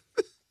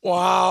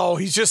 Wow,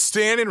 he's just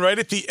standing right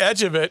at the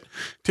edge of it,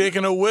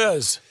 taking a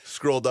whiz.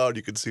 Scroll down,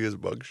 you can see his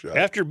mugshot.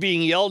 After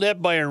being yelled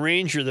at by a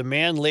ranger, the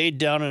man laid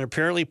down and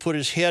apparently put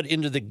his head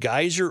into the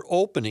geyser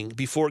opening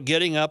before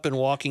getting up and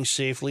walking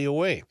safely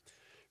away.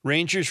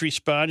 Rangers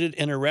responded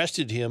and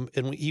arrested him,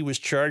 and he was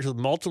charged with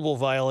multiple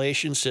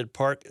violations, said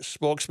park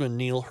spokesman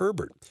Neil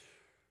Herbert.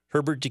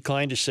 Herbert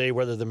declined to say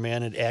whether the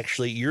man had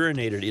actually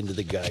urinated into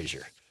the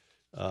geyser.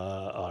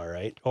 All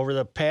right. Over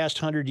the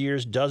past 100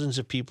 years, dozens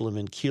of people have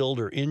been killed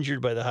or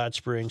injured by the hot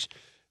springs,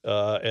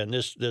 and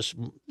this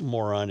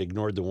moron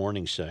ignored the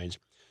warning signs.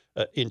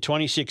 In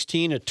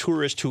 2016, a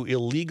tourist who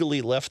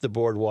illegally left the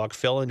boardwalk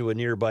fell into a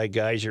nearby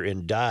geyser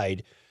and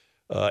died,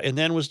 and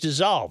then was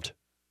dissolved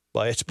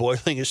by its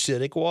boiling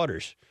acidic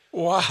waters.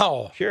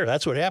 Wow. Sure,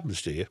 that's what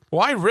happens to you.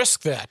 Why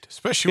risk that?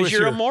 Especially Because with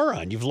you're your... a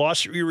moron. You've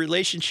lost your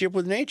relationship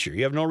with nature.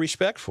 You have no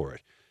respect for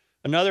it.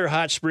 Another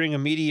hot spring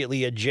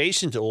immediately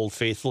adjacent to Old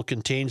Faithful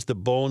contains the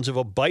bones of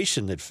a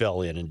bison that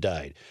fell in and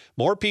died.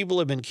 More people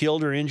have been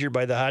killed or injured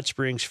by the hot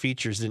springs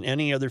features than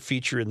any other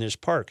feature in this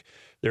park.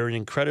 They're an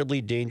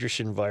incredibly dangerous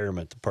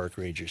environment, the park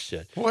rangers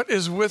said. What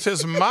is with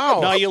his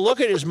mouth? Now, you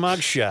look at his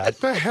mugshot. What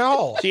the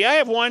hell? See, I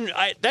have one.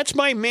 That's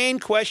my main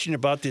question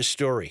about this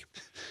story.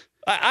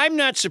 I'm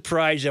not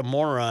surprised a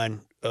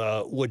moron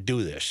would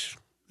do this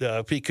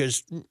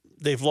because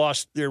they've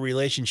lost their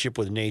relationship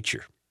with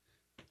nature.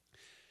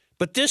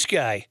 But this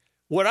guy,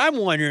 what I'm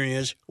wondering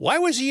is, why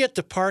was he at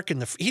the park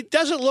he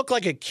doesn't look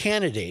like a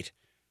candidate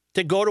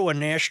to go to a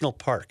national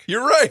park.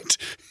 You're right.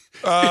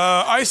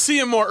 I see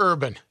him more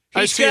urban.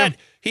 He's got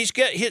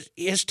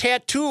his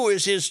tattoo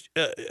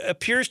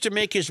appears to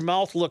make his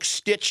mouth look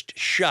stitched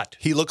shut.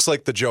 He looks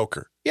like the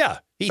Joker. Yeah,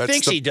 he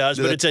thinks he does,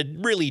 but it's a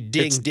really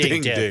ding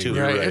tattoo.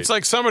 Right. It's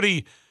like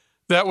somebody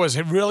that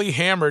was really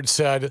hammered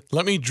said,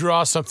 "Let me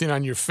draw something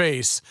on your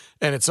face,"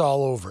 and it's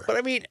all over. But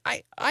I mean,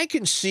 I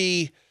can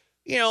see,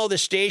 the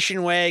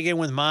station wagon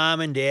with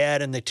mom and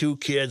dad and the two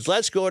kids.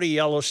 Let's go to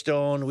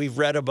Yellowstone. We've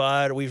read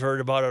about it. We've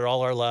heard about it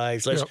all our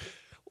lives.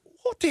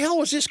 What the hell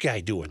was this guy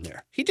doing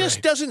there? He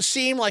just doesn't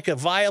seem like a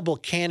viable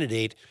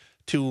candidate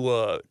to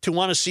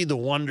want to see the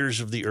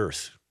wonders of the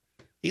earth.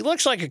 He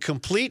looks like a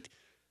complete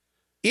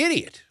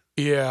idiot.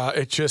 Yeah,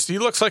 he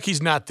looks like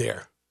he's not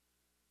there.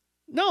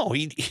 No,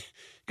 he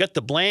got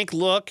the blank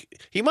look.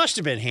 He must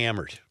have been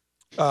hammered.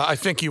 I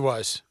think he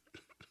was.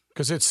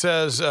 Because it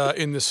says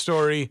in the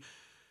story,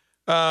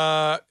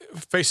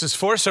 faces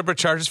 4 separate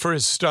charges for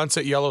his stunts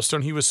at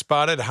Yellowstone. He was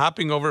spotted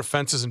hopping over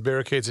fences and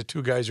barricades at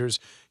 2 geysers.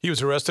 He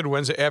was arrested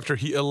Wednesday after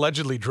he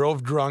allegedly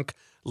drove drunk,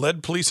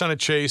 led police on a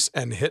chase,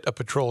 and hit a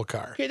patrol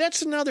car. Okay,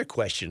 that's another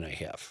question I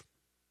have.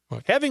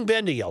 What? Having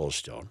been to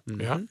Yellowstone,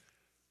 Yeah.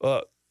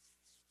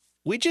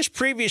 we just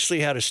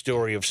previously had a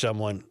story of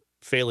someone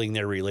failing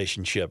their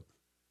relationship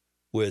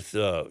with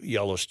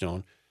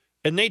Yellowstone,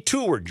 and they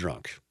too were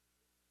drunk.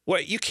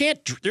 What, you can't,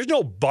 there's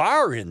no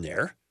bar in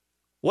there.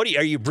 What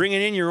are you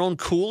bringing in your own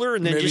cooler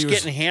and then Maybe just he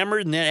was- getting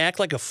hammered and then act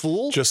like a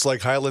fool? Just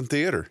like Highland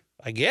Theater.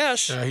 I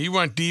guess. He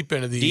went deep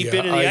into the, Deep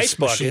into the ice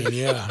bucket. machine.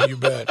 Yeah, you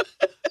bet.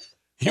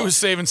 He was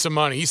saving some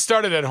money. He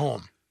started at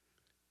home.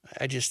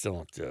 I just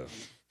don't.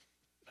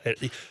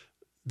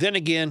 Then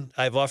again,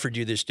 I've offered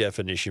you this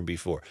definition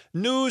before.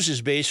 News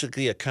is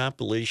basically a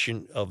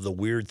compilation of the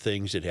weird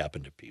things that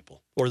happen to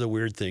people or the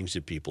weird things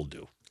that people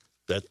do.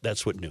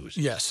 That's what news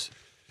is. Yes.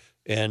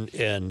 And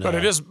But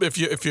it is,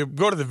 if you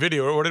go to the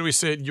video, what did we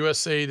say?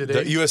 USA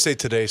Today? The USA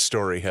Today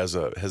story has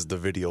the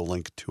video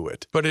link to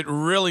it. But it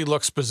really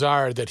looks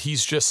bizarre that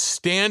he's just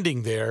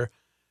standing there,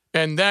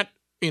 and that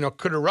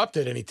could erupt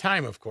at any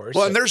time, of course.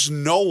 Well, and there's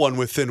no one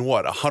within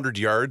 100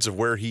 yards of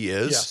where he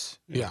is. Yes.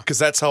 Yeah. Because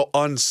that's how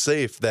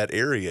unsafe that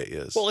area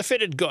is. well, if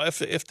it had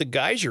if the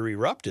geyser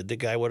erupted, the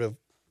guy would have.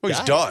 Well, he's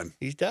died. done.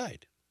 He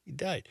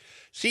died.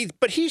 See,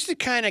 but he's the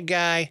kind of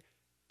guy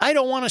I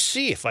don't want to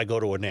see if I go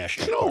to a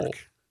national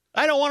park.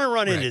 I don't want to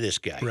run into this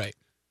guy. Right.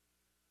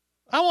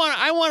 I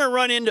want to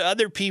run into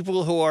other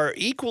people who are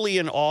equally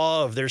in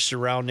awe of their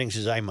surroundings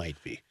as I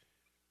might be.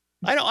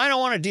 I don't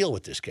want to deal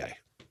with this guy.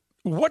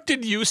 What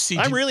did you see?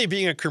 I'm really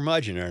being a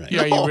curmudgeon, aren't I?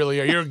 Yeah, you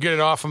really are. You're get it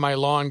off of my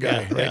lawn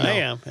guy right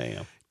now. I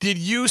am. Did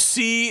you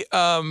see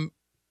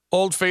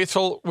Old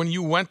Faithful when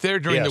you went there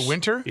during the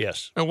winter?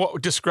 Yes. And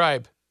what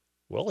describe?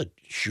 Well, it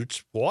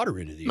shoots water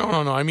into the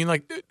air. No. I mean,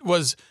 like,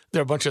 was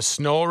there a bunch of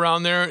snow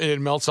around there and it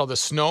melts all the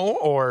snow,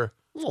 or?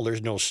 Well,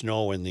 there's no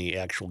snow in the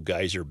actual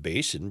geyser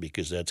basin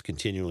because that's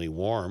continually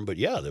warm. But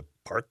yeah, the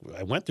park,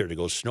 I went there to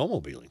go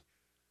snowmobiling.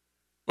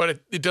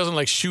 But it doesn't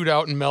like shoot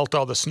out and melt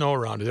all the snow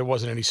around it. There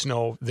wasn't any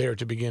snow there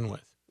to begin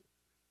with.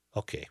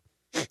 Okay.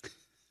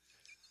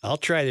 I'll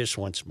try this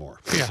once more.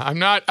 Yeah, I'm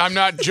not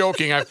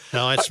joking.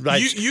 No, it's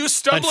you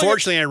stumbling.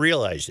 Unfortunately, I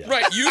realized that.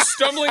 Right, you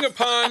stumbling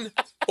upon.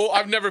 Oh,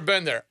 I've never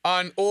been there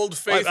on Old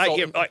Faithful.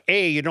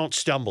 You don't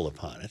stumble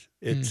upon it.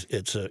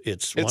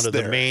 It's one of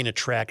the main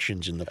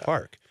attractions in the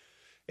park,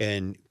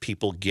 and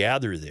people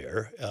gather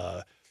there,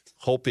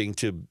 hoping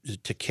to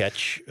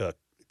catch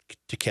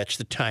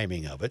the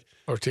timing of it,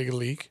 or take a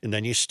leak, and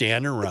then you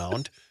stand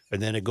around,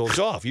 and then it goes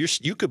off.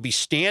 You could be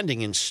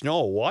standing in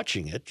snow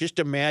watching it. Just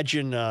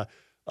imagine a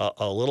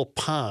little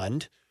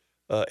pond,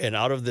 and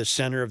out of the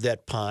center of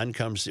that pond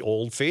comes the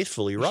Old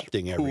Faithful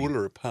erupting every Pool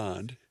or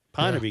pond.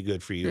 Pond would be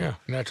good for you. Yeah,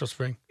 natural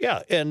spring.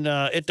 Yeah, and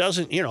it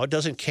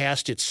doesn't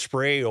cast its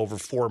spray over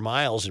 4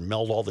 miles and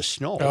melt all the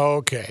snow.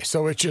 Okay,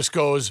 so it just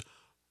goes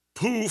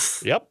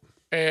poof. Yep.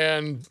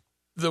 And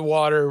the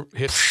water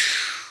hits.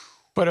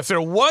 But if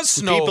there was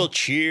snow, people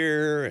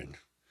cheer and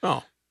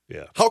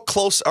yeah. How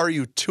close are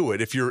you to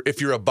it if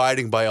you're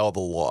abiding by all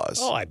the laws?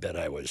 Oh, I bet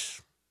I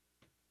was.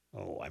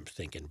 Oh, I'm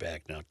thinking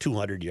back now,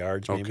 200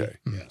 yards maybe. Okay.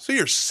 Yeah. So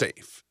you're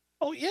safe.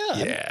 Oh yeah.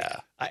 Yeah.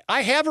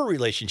 I have a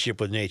relationship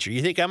with nature.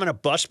 You think I'm going to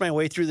bust my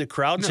way through the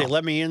crowd and say,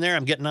 "Let me in there.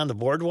 I'm getting on the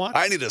boardwalk"?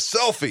 I need a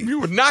selfie.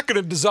 you were not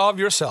going to dissolve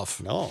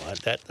yourself. No,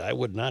 I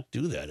would not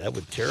do that. That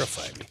would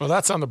terrify me. Well,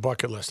 that's on the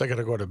bucket list. I got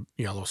to go to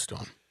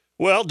Yellowstone.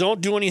 Well,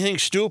 don't do anything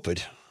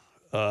stupid.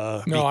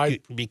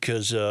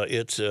 Because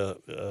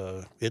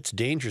it's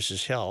dangerous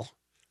as hell.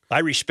 I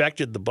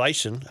respected the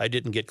bison. I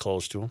didn't get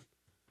close to him.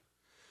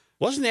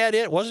 Wasn't that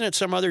it? Wasn't it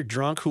some other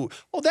drunk who?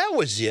 Oh, that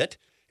was it.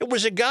 It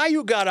was a guy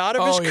who got out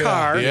of his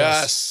car.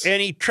 Yes.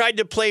 And he tried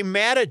to play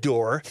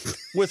Matador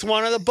with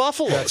one of the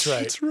buffaloes.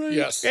 That's right.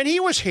 Yes. And he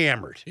was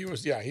hammered. He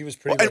was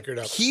pretty liquored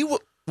up.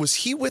 Was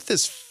he with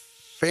his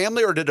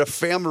family, or did a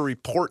family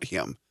report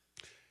him?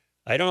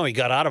 I don't know. He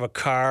got out of a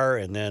car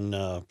and then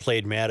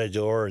played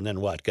Matador, and then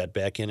what? Got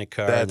back in a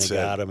car and they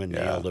got him and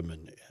nailed him.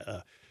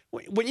 And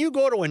when you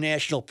go to a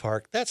national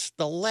park, that's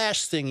the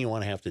last thing you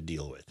want to have to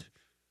deal with.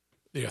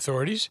 The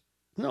authorities?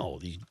 No,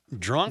 the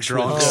drunks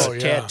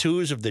with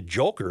tattoos of the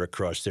Joker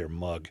across their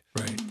mug.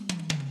 Right.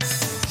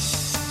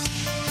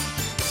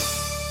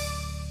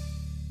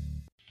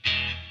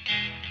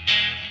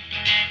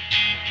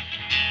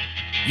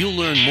 You'll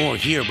learn more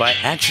here by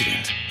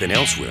accident than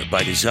elsewhere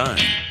by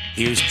design.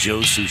 Here's Joe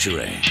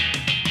Soucheray.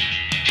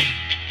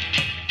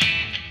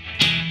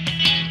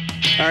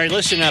 All right,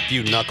 listen up,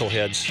 you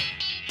knuckleheads.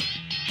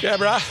 Yeah,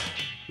 brah.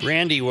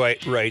 Randy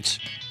White writes,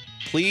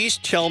 please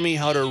tell me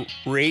how to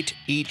rate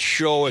each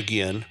show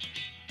again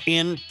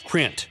in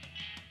print.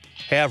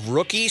 Have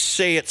Rookie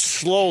say it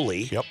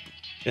slowly. Yep.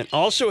 And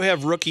also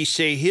have Rookie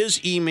say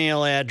his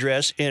email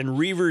address and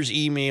Reaver's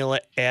email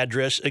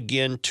address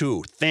again,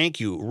 too. Thank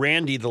you.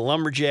 Randy, the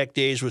Lumberjack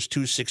Days was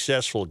too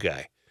successful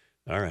guy.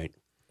 All right.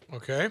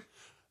 Okay.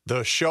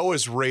 The show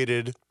is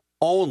rated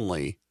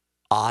only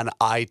on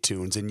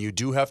iTunes, and you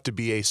do have to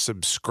be a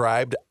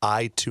subscribed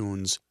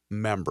iTunes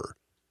member.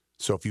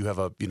 So if you have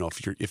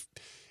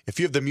if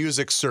you have the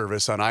music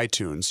service on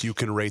iTunes, you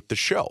can rate the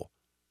show.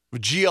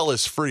 GL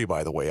is free,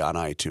 by the way, on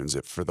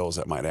iTunes, for those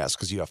that might ask,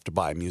 because you have to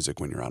buy music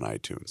when you're on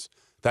iTunes.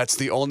 That's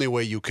the only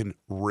way you can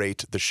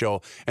rate the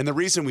show. And the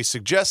reason we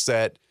suggest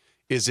that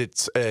is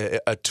it's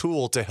a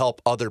tool to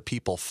help other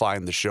people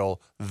find the show,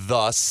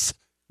 thus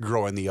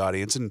growing the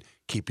audience and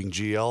keeping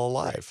GL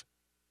alive.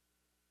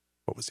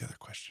 What was the other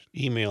question?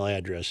 Email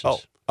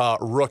addresses.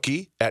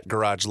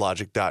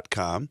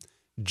 Rookie@garagelogic.com,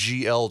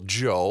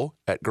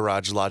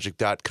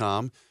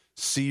 gljoe@garagelogic.com,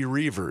 C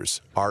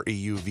Reavers,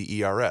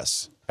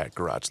 REUVERS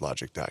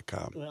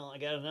 @garagelogic.com. Well, I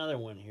got another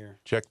one here.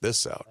 Check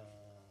this out.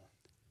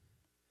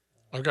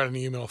 I've got an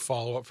email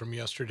follow-up from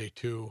yesterday,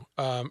 too.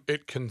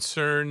 It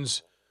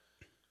concerns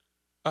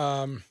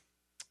the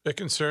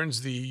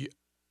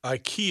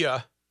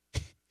IKEA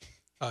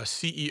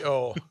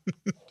CEO.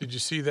 Did you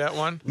see that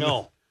one?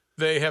 No.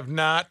 They have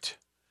not.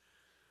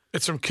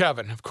 It's from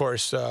Kevin, of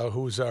course,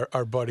 who's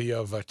our buddy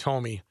of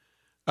Tommy.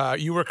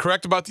 You were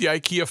correct about the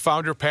IKEA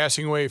founder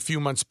passing away a few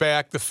months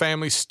back. The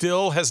family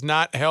still has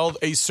not held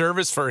a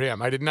service for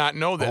him. I did not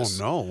know this.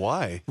 Oh, no.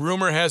 Why?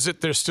 Rumor has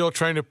it they're still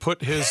trying to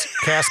put his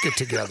casket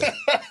together.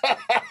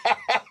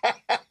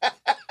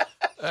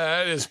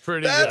 That is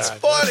pretty That's good.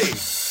 funny.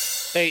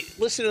 Hey,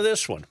 listen to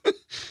this one.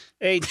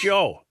 Hey,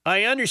 Joe,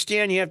 I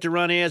understand you have to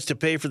run ads to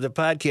pay for the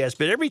podcast,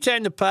 but every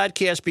time the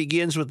podcast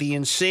begins with the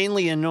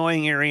insanely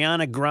annoying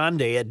Ariana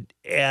Grande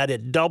ad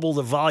at double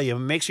the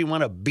volume, it makes me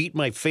want to beat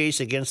my face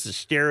against the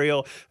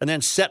stereo and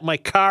then set my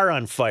car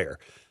on fire.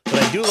 But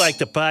I do like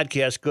the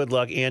podcast. Good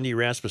luck, Andy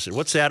Rasmussen.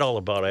 What's that all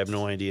about? I have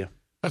no idea.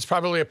 That's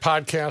probably a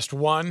podcast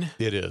one.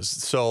 It is.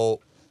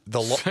 So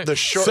the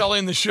short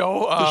Selling the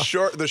show.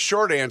 the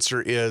short answer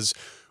is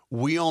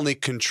we only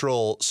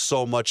control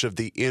so much of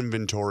the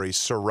inventory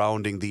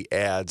surrounding the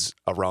ads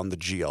around the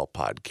GL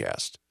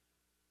podcast.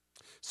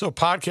 So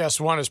podcast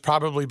one has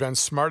probably been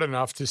smart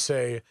enough to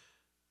say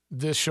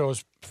this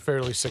show's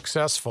fairly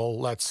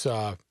successful. Let's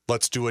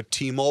do a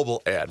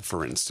T-Mobile ad,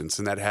 for instance,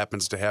 and that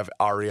happens to have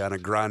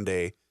Ariana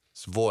Grande's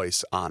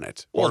voice on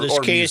it. Well, does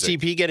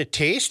KSTP music. get a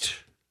taste?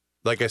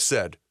 Like I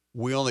said,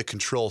 we only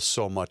control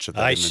so much of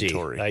the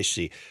inventory. I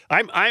see.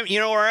 I'm you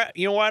know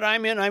what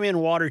I'm in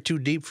water too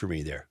deep for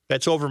me there.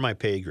 That's over my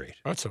pay grade.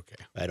 That's okay.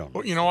 I don't know.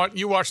 Well, you know what?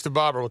 You watch the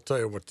Bobber. We'll tell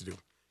you what to do.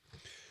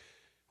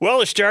 Well,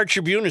 the Star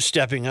Tribune is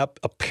stepping up,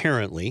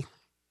 apparently.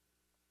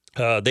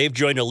 They've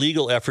joined a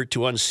legal effort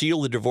to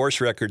unseal the divorce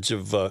records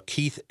of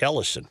Keith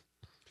Ellison.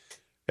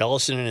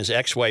 Ellison and his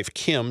ex-wife,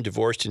 Kim,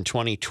 divorced in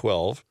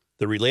 2012.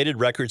 The related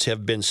records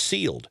have been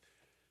sealed,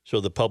 so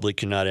the public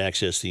cannot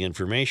access the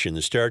information.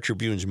 The Star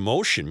Tribune's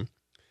motion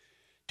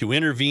to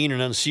intervene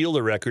and unseal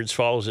the records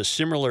follows a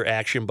similar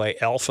action by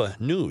Alpha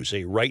News,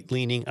 a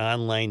right-leaning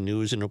online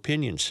news and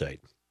opinion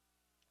site.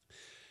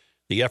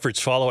 The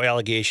efforts follow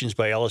allegations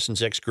by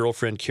Ellison's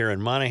ex-girlfriend,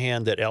 Karen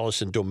Monahan, that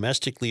Ellison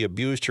domestically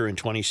abused her in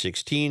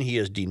 2016. He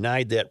has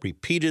denied that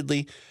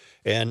repeatedly,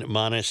 and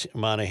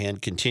Monahan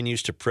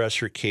continues to press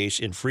her case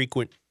in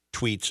frequent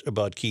tweets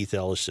about Keith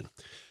Ellison.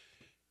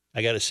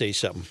 I got to say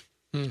something.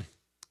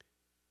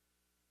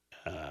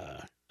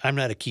 I'm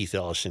not a Keith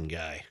Ellison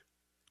guy.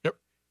 Yep.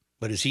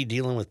 But is he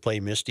dealing with Play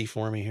Misty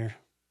for me here?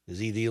 Is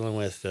he dealing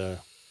with,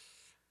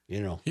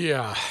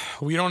 Yeah,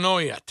 we don't know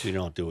yet. We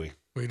don't, do we?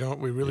 We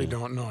really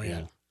don't know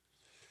yet.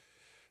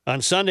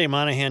 On Sunday,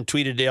 Monahan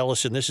tweeted to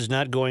Ellison, "This is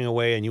not going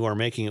away, and you are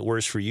making it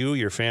worse for you,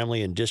 your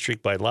family, and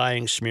district by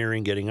lying,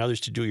 smearing, getting others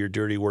to do your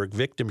dirty work,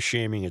 victim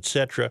shaming,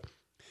 etc."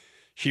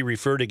 She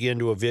referred again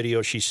to a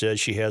video she says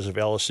she has of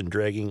Ellison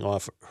dragging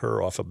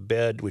her off a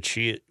bed, which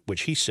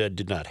he said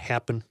did not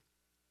happen.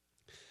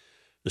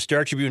 The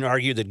Star Tribune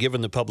argued that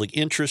given the public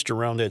interest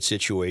around that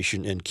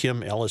situation and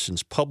Kim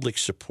Ellison's public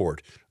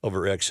support of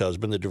her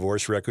ex-husband, the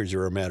divorce records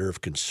are a matter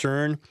of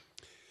concern.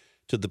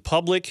 To the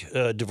public,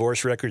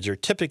 divorce records are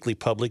typically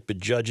public, but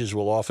judges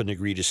will often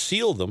agree to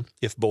seal them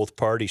if both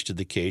parties to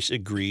the case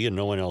agree and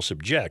no one else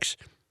objects.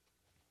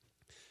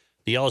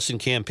 The Ellison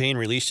campaign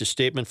released a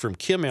statement from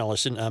Kim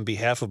Ellison on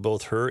behalf of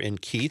both her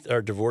and Keith.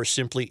 "Our divorce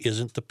simply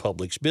isn't the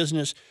public's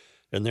business,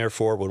 and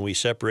therefore, when we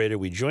separated,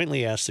 we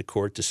jointly asked the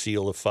court to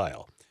seal the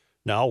file."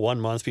 Now, 1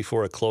 month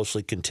before a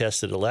closely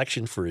contested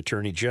election for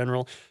Attorney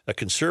General, a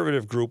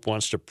conservative group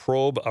wants to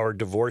probe our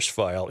divorce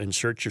file in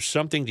search of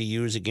something to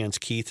use against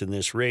Keith in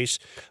this race.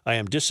 I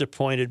am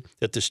disappointed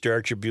that the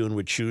Star Tribune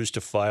would choose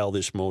to file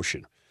this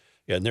motion.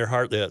 And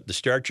the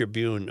Star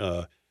Tribune,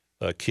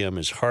 Kim,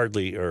 is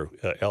hardly, or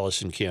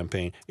Ellison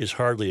campaign, is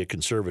hardly a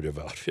conservative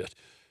outfit.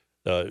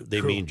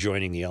 They mean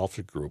joining the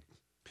Alpha Group.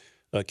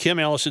 Kim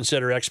Ellison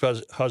said her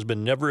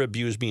ex-husband never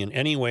abused me in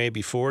any way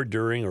before,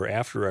 during, or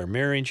after our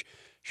marriage.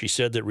 She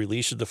said that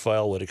release of the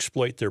file would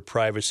exploit their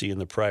privacy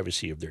and the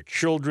privacy of their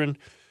children.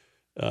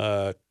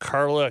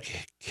 Carla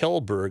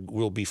Kellberg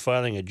will be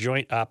filing a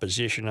joint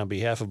opposition on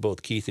behalf of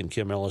both Keith and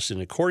Kim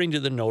Ellison, according to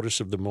the notice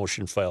of the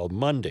motion filed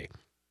Monday.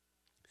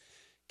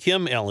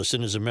 Kim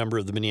Ellison is a member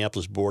of the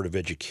Minneapolis Board of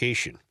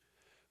Education.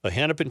 A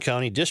Hennepin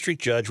County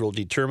district judge will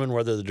determine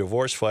whether the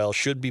divorce file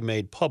should be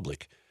made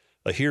public.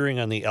 A hearing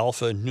on the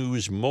Alpha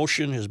News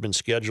motion has been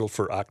scheduled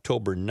for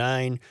October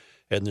 9,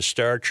 and the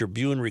Star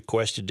Tribune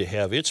requested to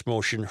have its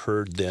motion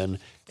heard then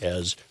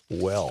as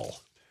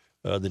well.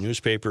 The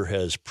newspaper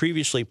has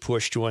previously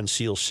pushed to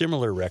unseal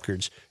similar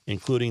records,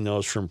 including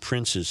those from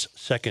Prince's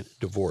second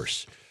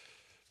divorce.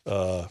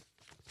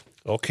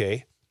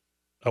 Okay.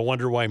 I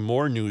wonder why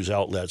more news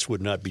outlets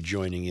would not be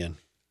joining in.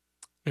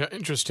 Yeah,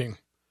 interesting.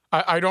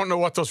 I don't know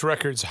what those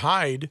records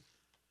hide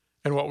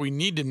and what we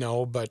need to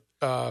know, but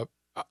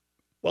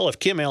well, if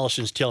Kim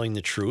Allison's telling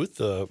the truth,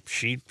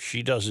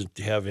 she doesn't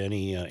have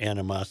any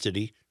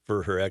animosity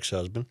for her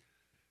ex-husband.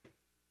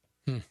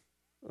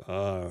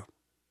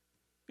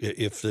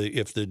 If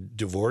the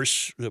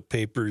divorce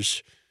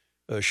papers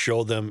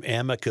show them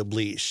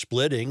amicably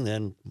splitting,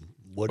 then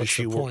what's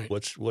she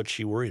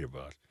worried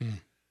about?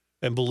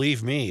 And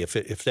believe me,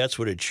 if that's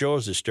what it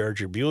shows, the Star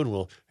Tribune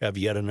will have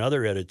yet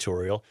another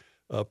editorial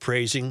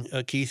praising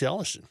Keith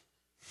Ellison.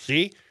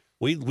 See,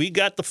 we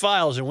got the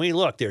files and we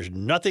look. There's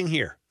nothing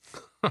here.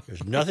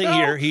 There's nothing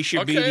here. He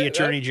should be the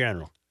Attorney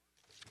General.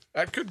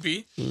 That could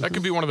be. That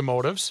could be one of the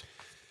motives.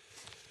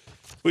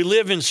 We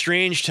live in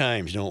strange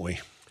times, don't we?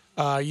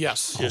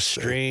 Yes. Just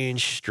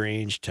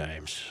strange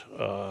times.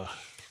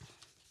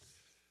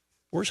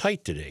 Where's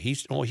Height today?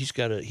 He's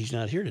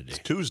not here today. It's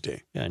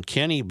Tuesday. Yeah, and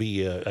Kenny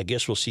I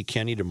guess we'll see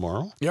Kenny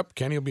tomorrow. Yep,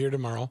 Kenny will be here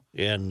tomorrow.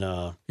 And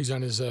he's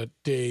on his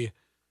day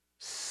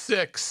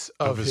 6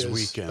 of his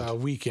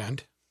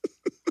weekend.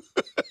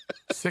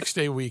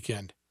 6-day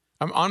weekend.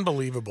 I'm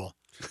unbelievable.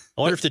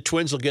 I wonder if the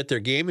Twins will get their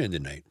game in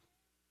tonight.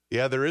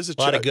 Yeah, there is a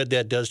lot of good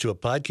that does to a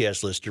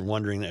podcast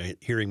listener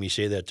hearing me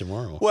say that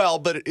tomorrow. Well,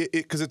 but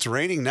because it's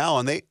raining now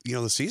and the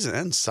season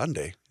ends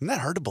Sunday. Isn't that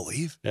hard to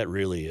believe? That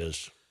really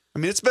is. I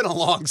mean, it's been a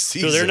long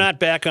season. So they're not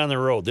back on the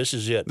road. This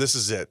is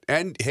it.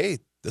 And hey,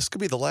 this could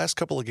be the last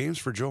couple of games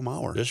for Joe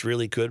Mauer. This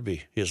really could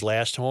be. His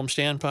last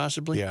homestand,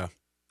 possibly? Yeah.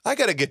 I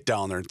got to get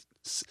down there and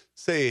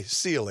say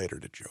see you later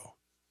to Joe.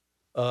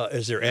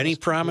 Is there any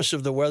promise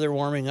of the weather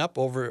warming up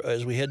over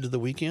as we head to the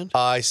weekend?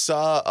 I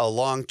saw a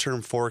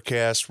long-term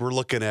forecast. We're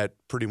looking at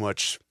pretty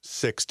much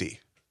 60.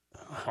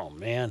 Oh,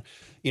 man.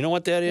 You know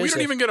what that is? We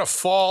don't even get a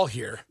fall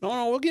here.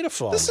 No, we'll get a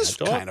fall. This is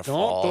kind of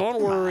fall.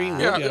 Don't worry.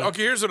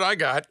 Okay, here's what I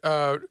got.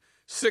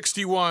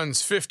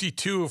 61s,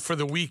 52 for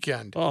the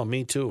weekend. Oh,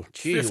 me too.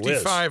 Gee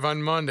 55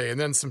 on Monday, and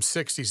then some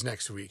 60s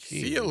next week.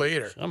 See you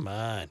later. Come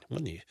on.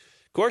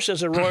 Of course,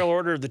 as a Royal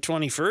Order of the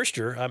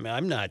 21st,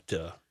 I'm not...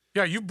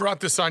 Yeah, you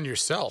brought this on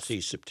yourself.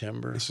 See,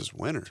 September. This is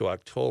winter. To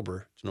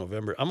October to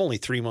November. I'm only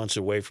 3 months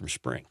away from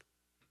spring.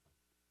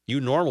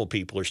 You normal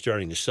people are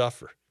starting to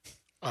suffer.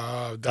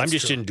 I'm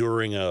just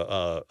enduring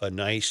a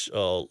nice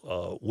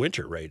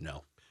winter right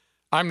now.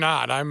 I'm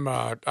not.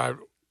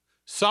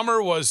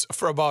 Summer was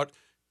for about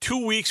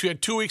 2 weeks. We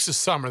had 2 weeks of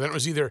summer. Then it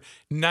was either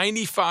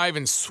 95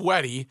 and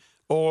sweaty,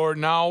 or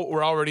now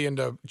we're already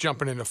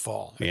jumping into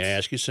fall. May I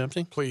ask you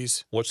something?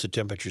 Please. What's the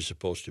temperature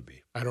supposed to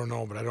be? I don't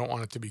know, but I don't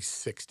want it to be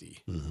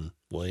 60. Mm-hmm.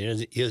 Well,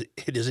 it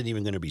isn't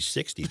even going to be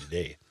 60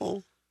 today.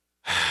 Oh.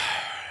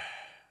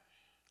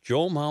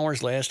 Joe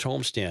Mauer's last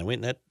homestand.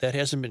 Wait, that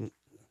hasn't been...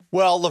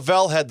 Well,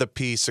 Lavelle had the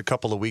piece a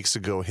couple of weeks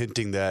ago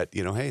hinting that,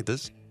 hey,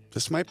 this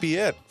might be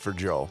it for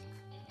Joe.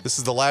 This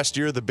is the last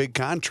year of the big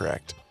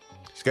contract.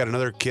 He's got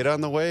another kid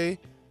on the way.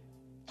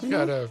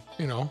 Got to,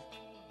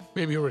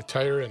 maybe he'll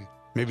retire and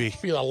maybe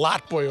be a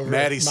lot boy over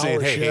Maddie's at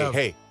saying, Chev.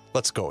 hey,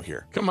 let's go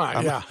here. Come on,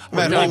 I'm yeah.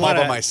 at home all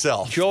by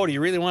myself. Joe, do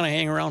you really want to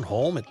hang around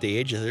home at the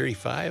age of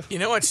 35? You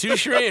know what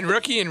Souchere and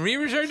Rookie and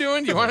Reavers are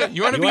doing? You want to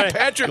be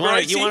Patrick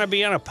Ricey? You want to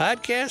be on a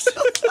podcast?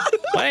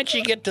 Why don't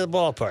you get to the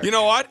ballpark? You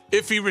know what?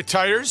 If he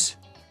retires,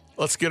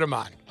 let's get him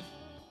on.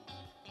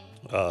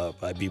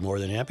 I'd be more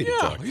than happy to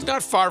talk. He's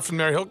not far from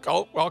there. I'll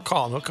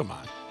call him. He'll come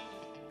on.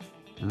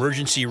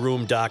 Emergency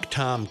room doc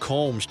Tom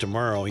Combs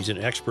tomorrow. He's an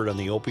expert on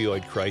the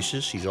opioid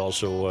crisis. He's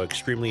also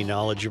extremely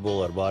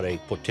knowledgeable about a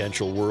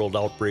potential world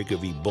outbreak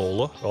of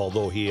Ebola,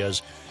 although he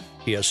has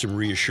some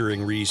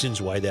reassuring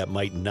reasons why that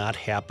might not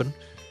happen.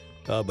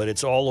 But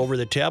it's all over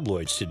the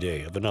tabloids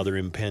today of another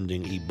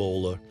impending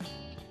Ebola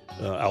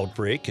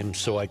outbreak. And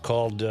so I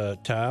called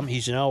Tom.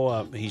 He's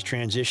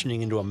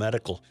transitioning into a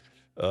medical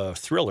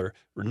thriller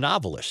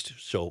novelist.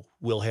 So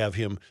we'll have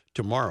him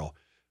tomorrow.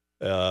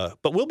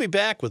 But we'll be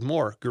back with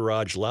more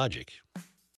Garage Logic.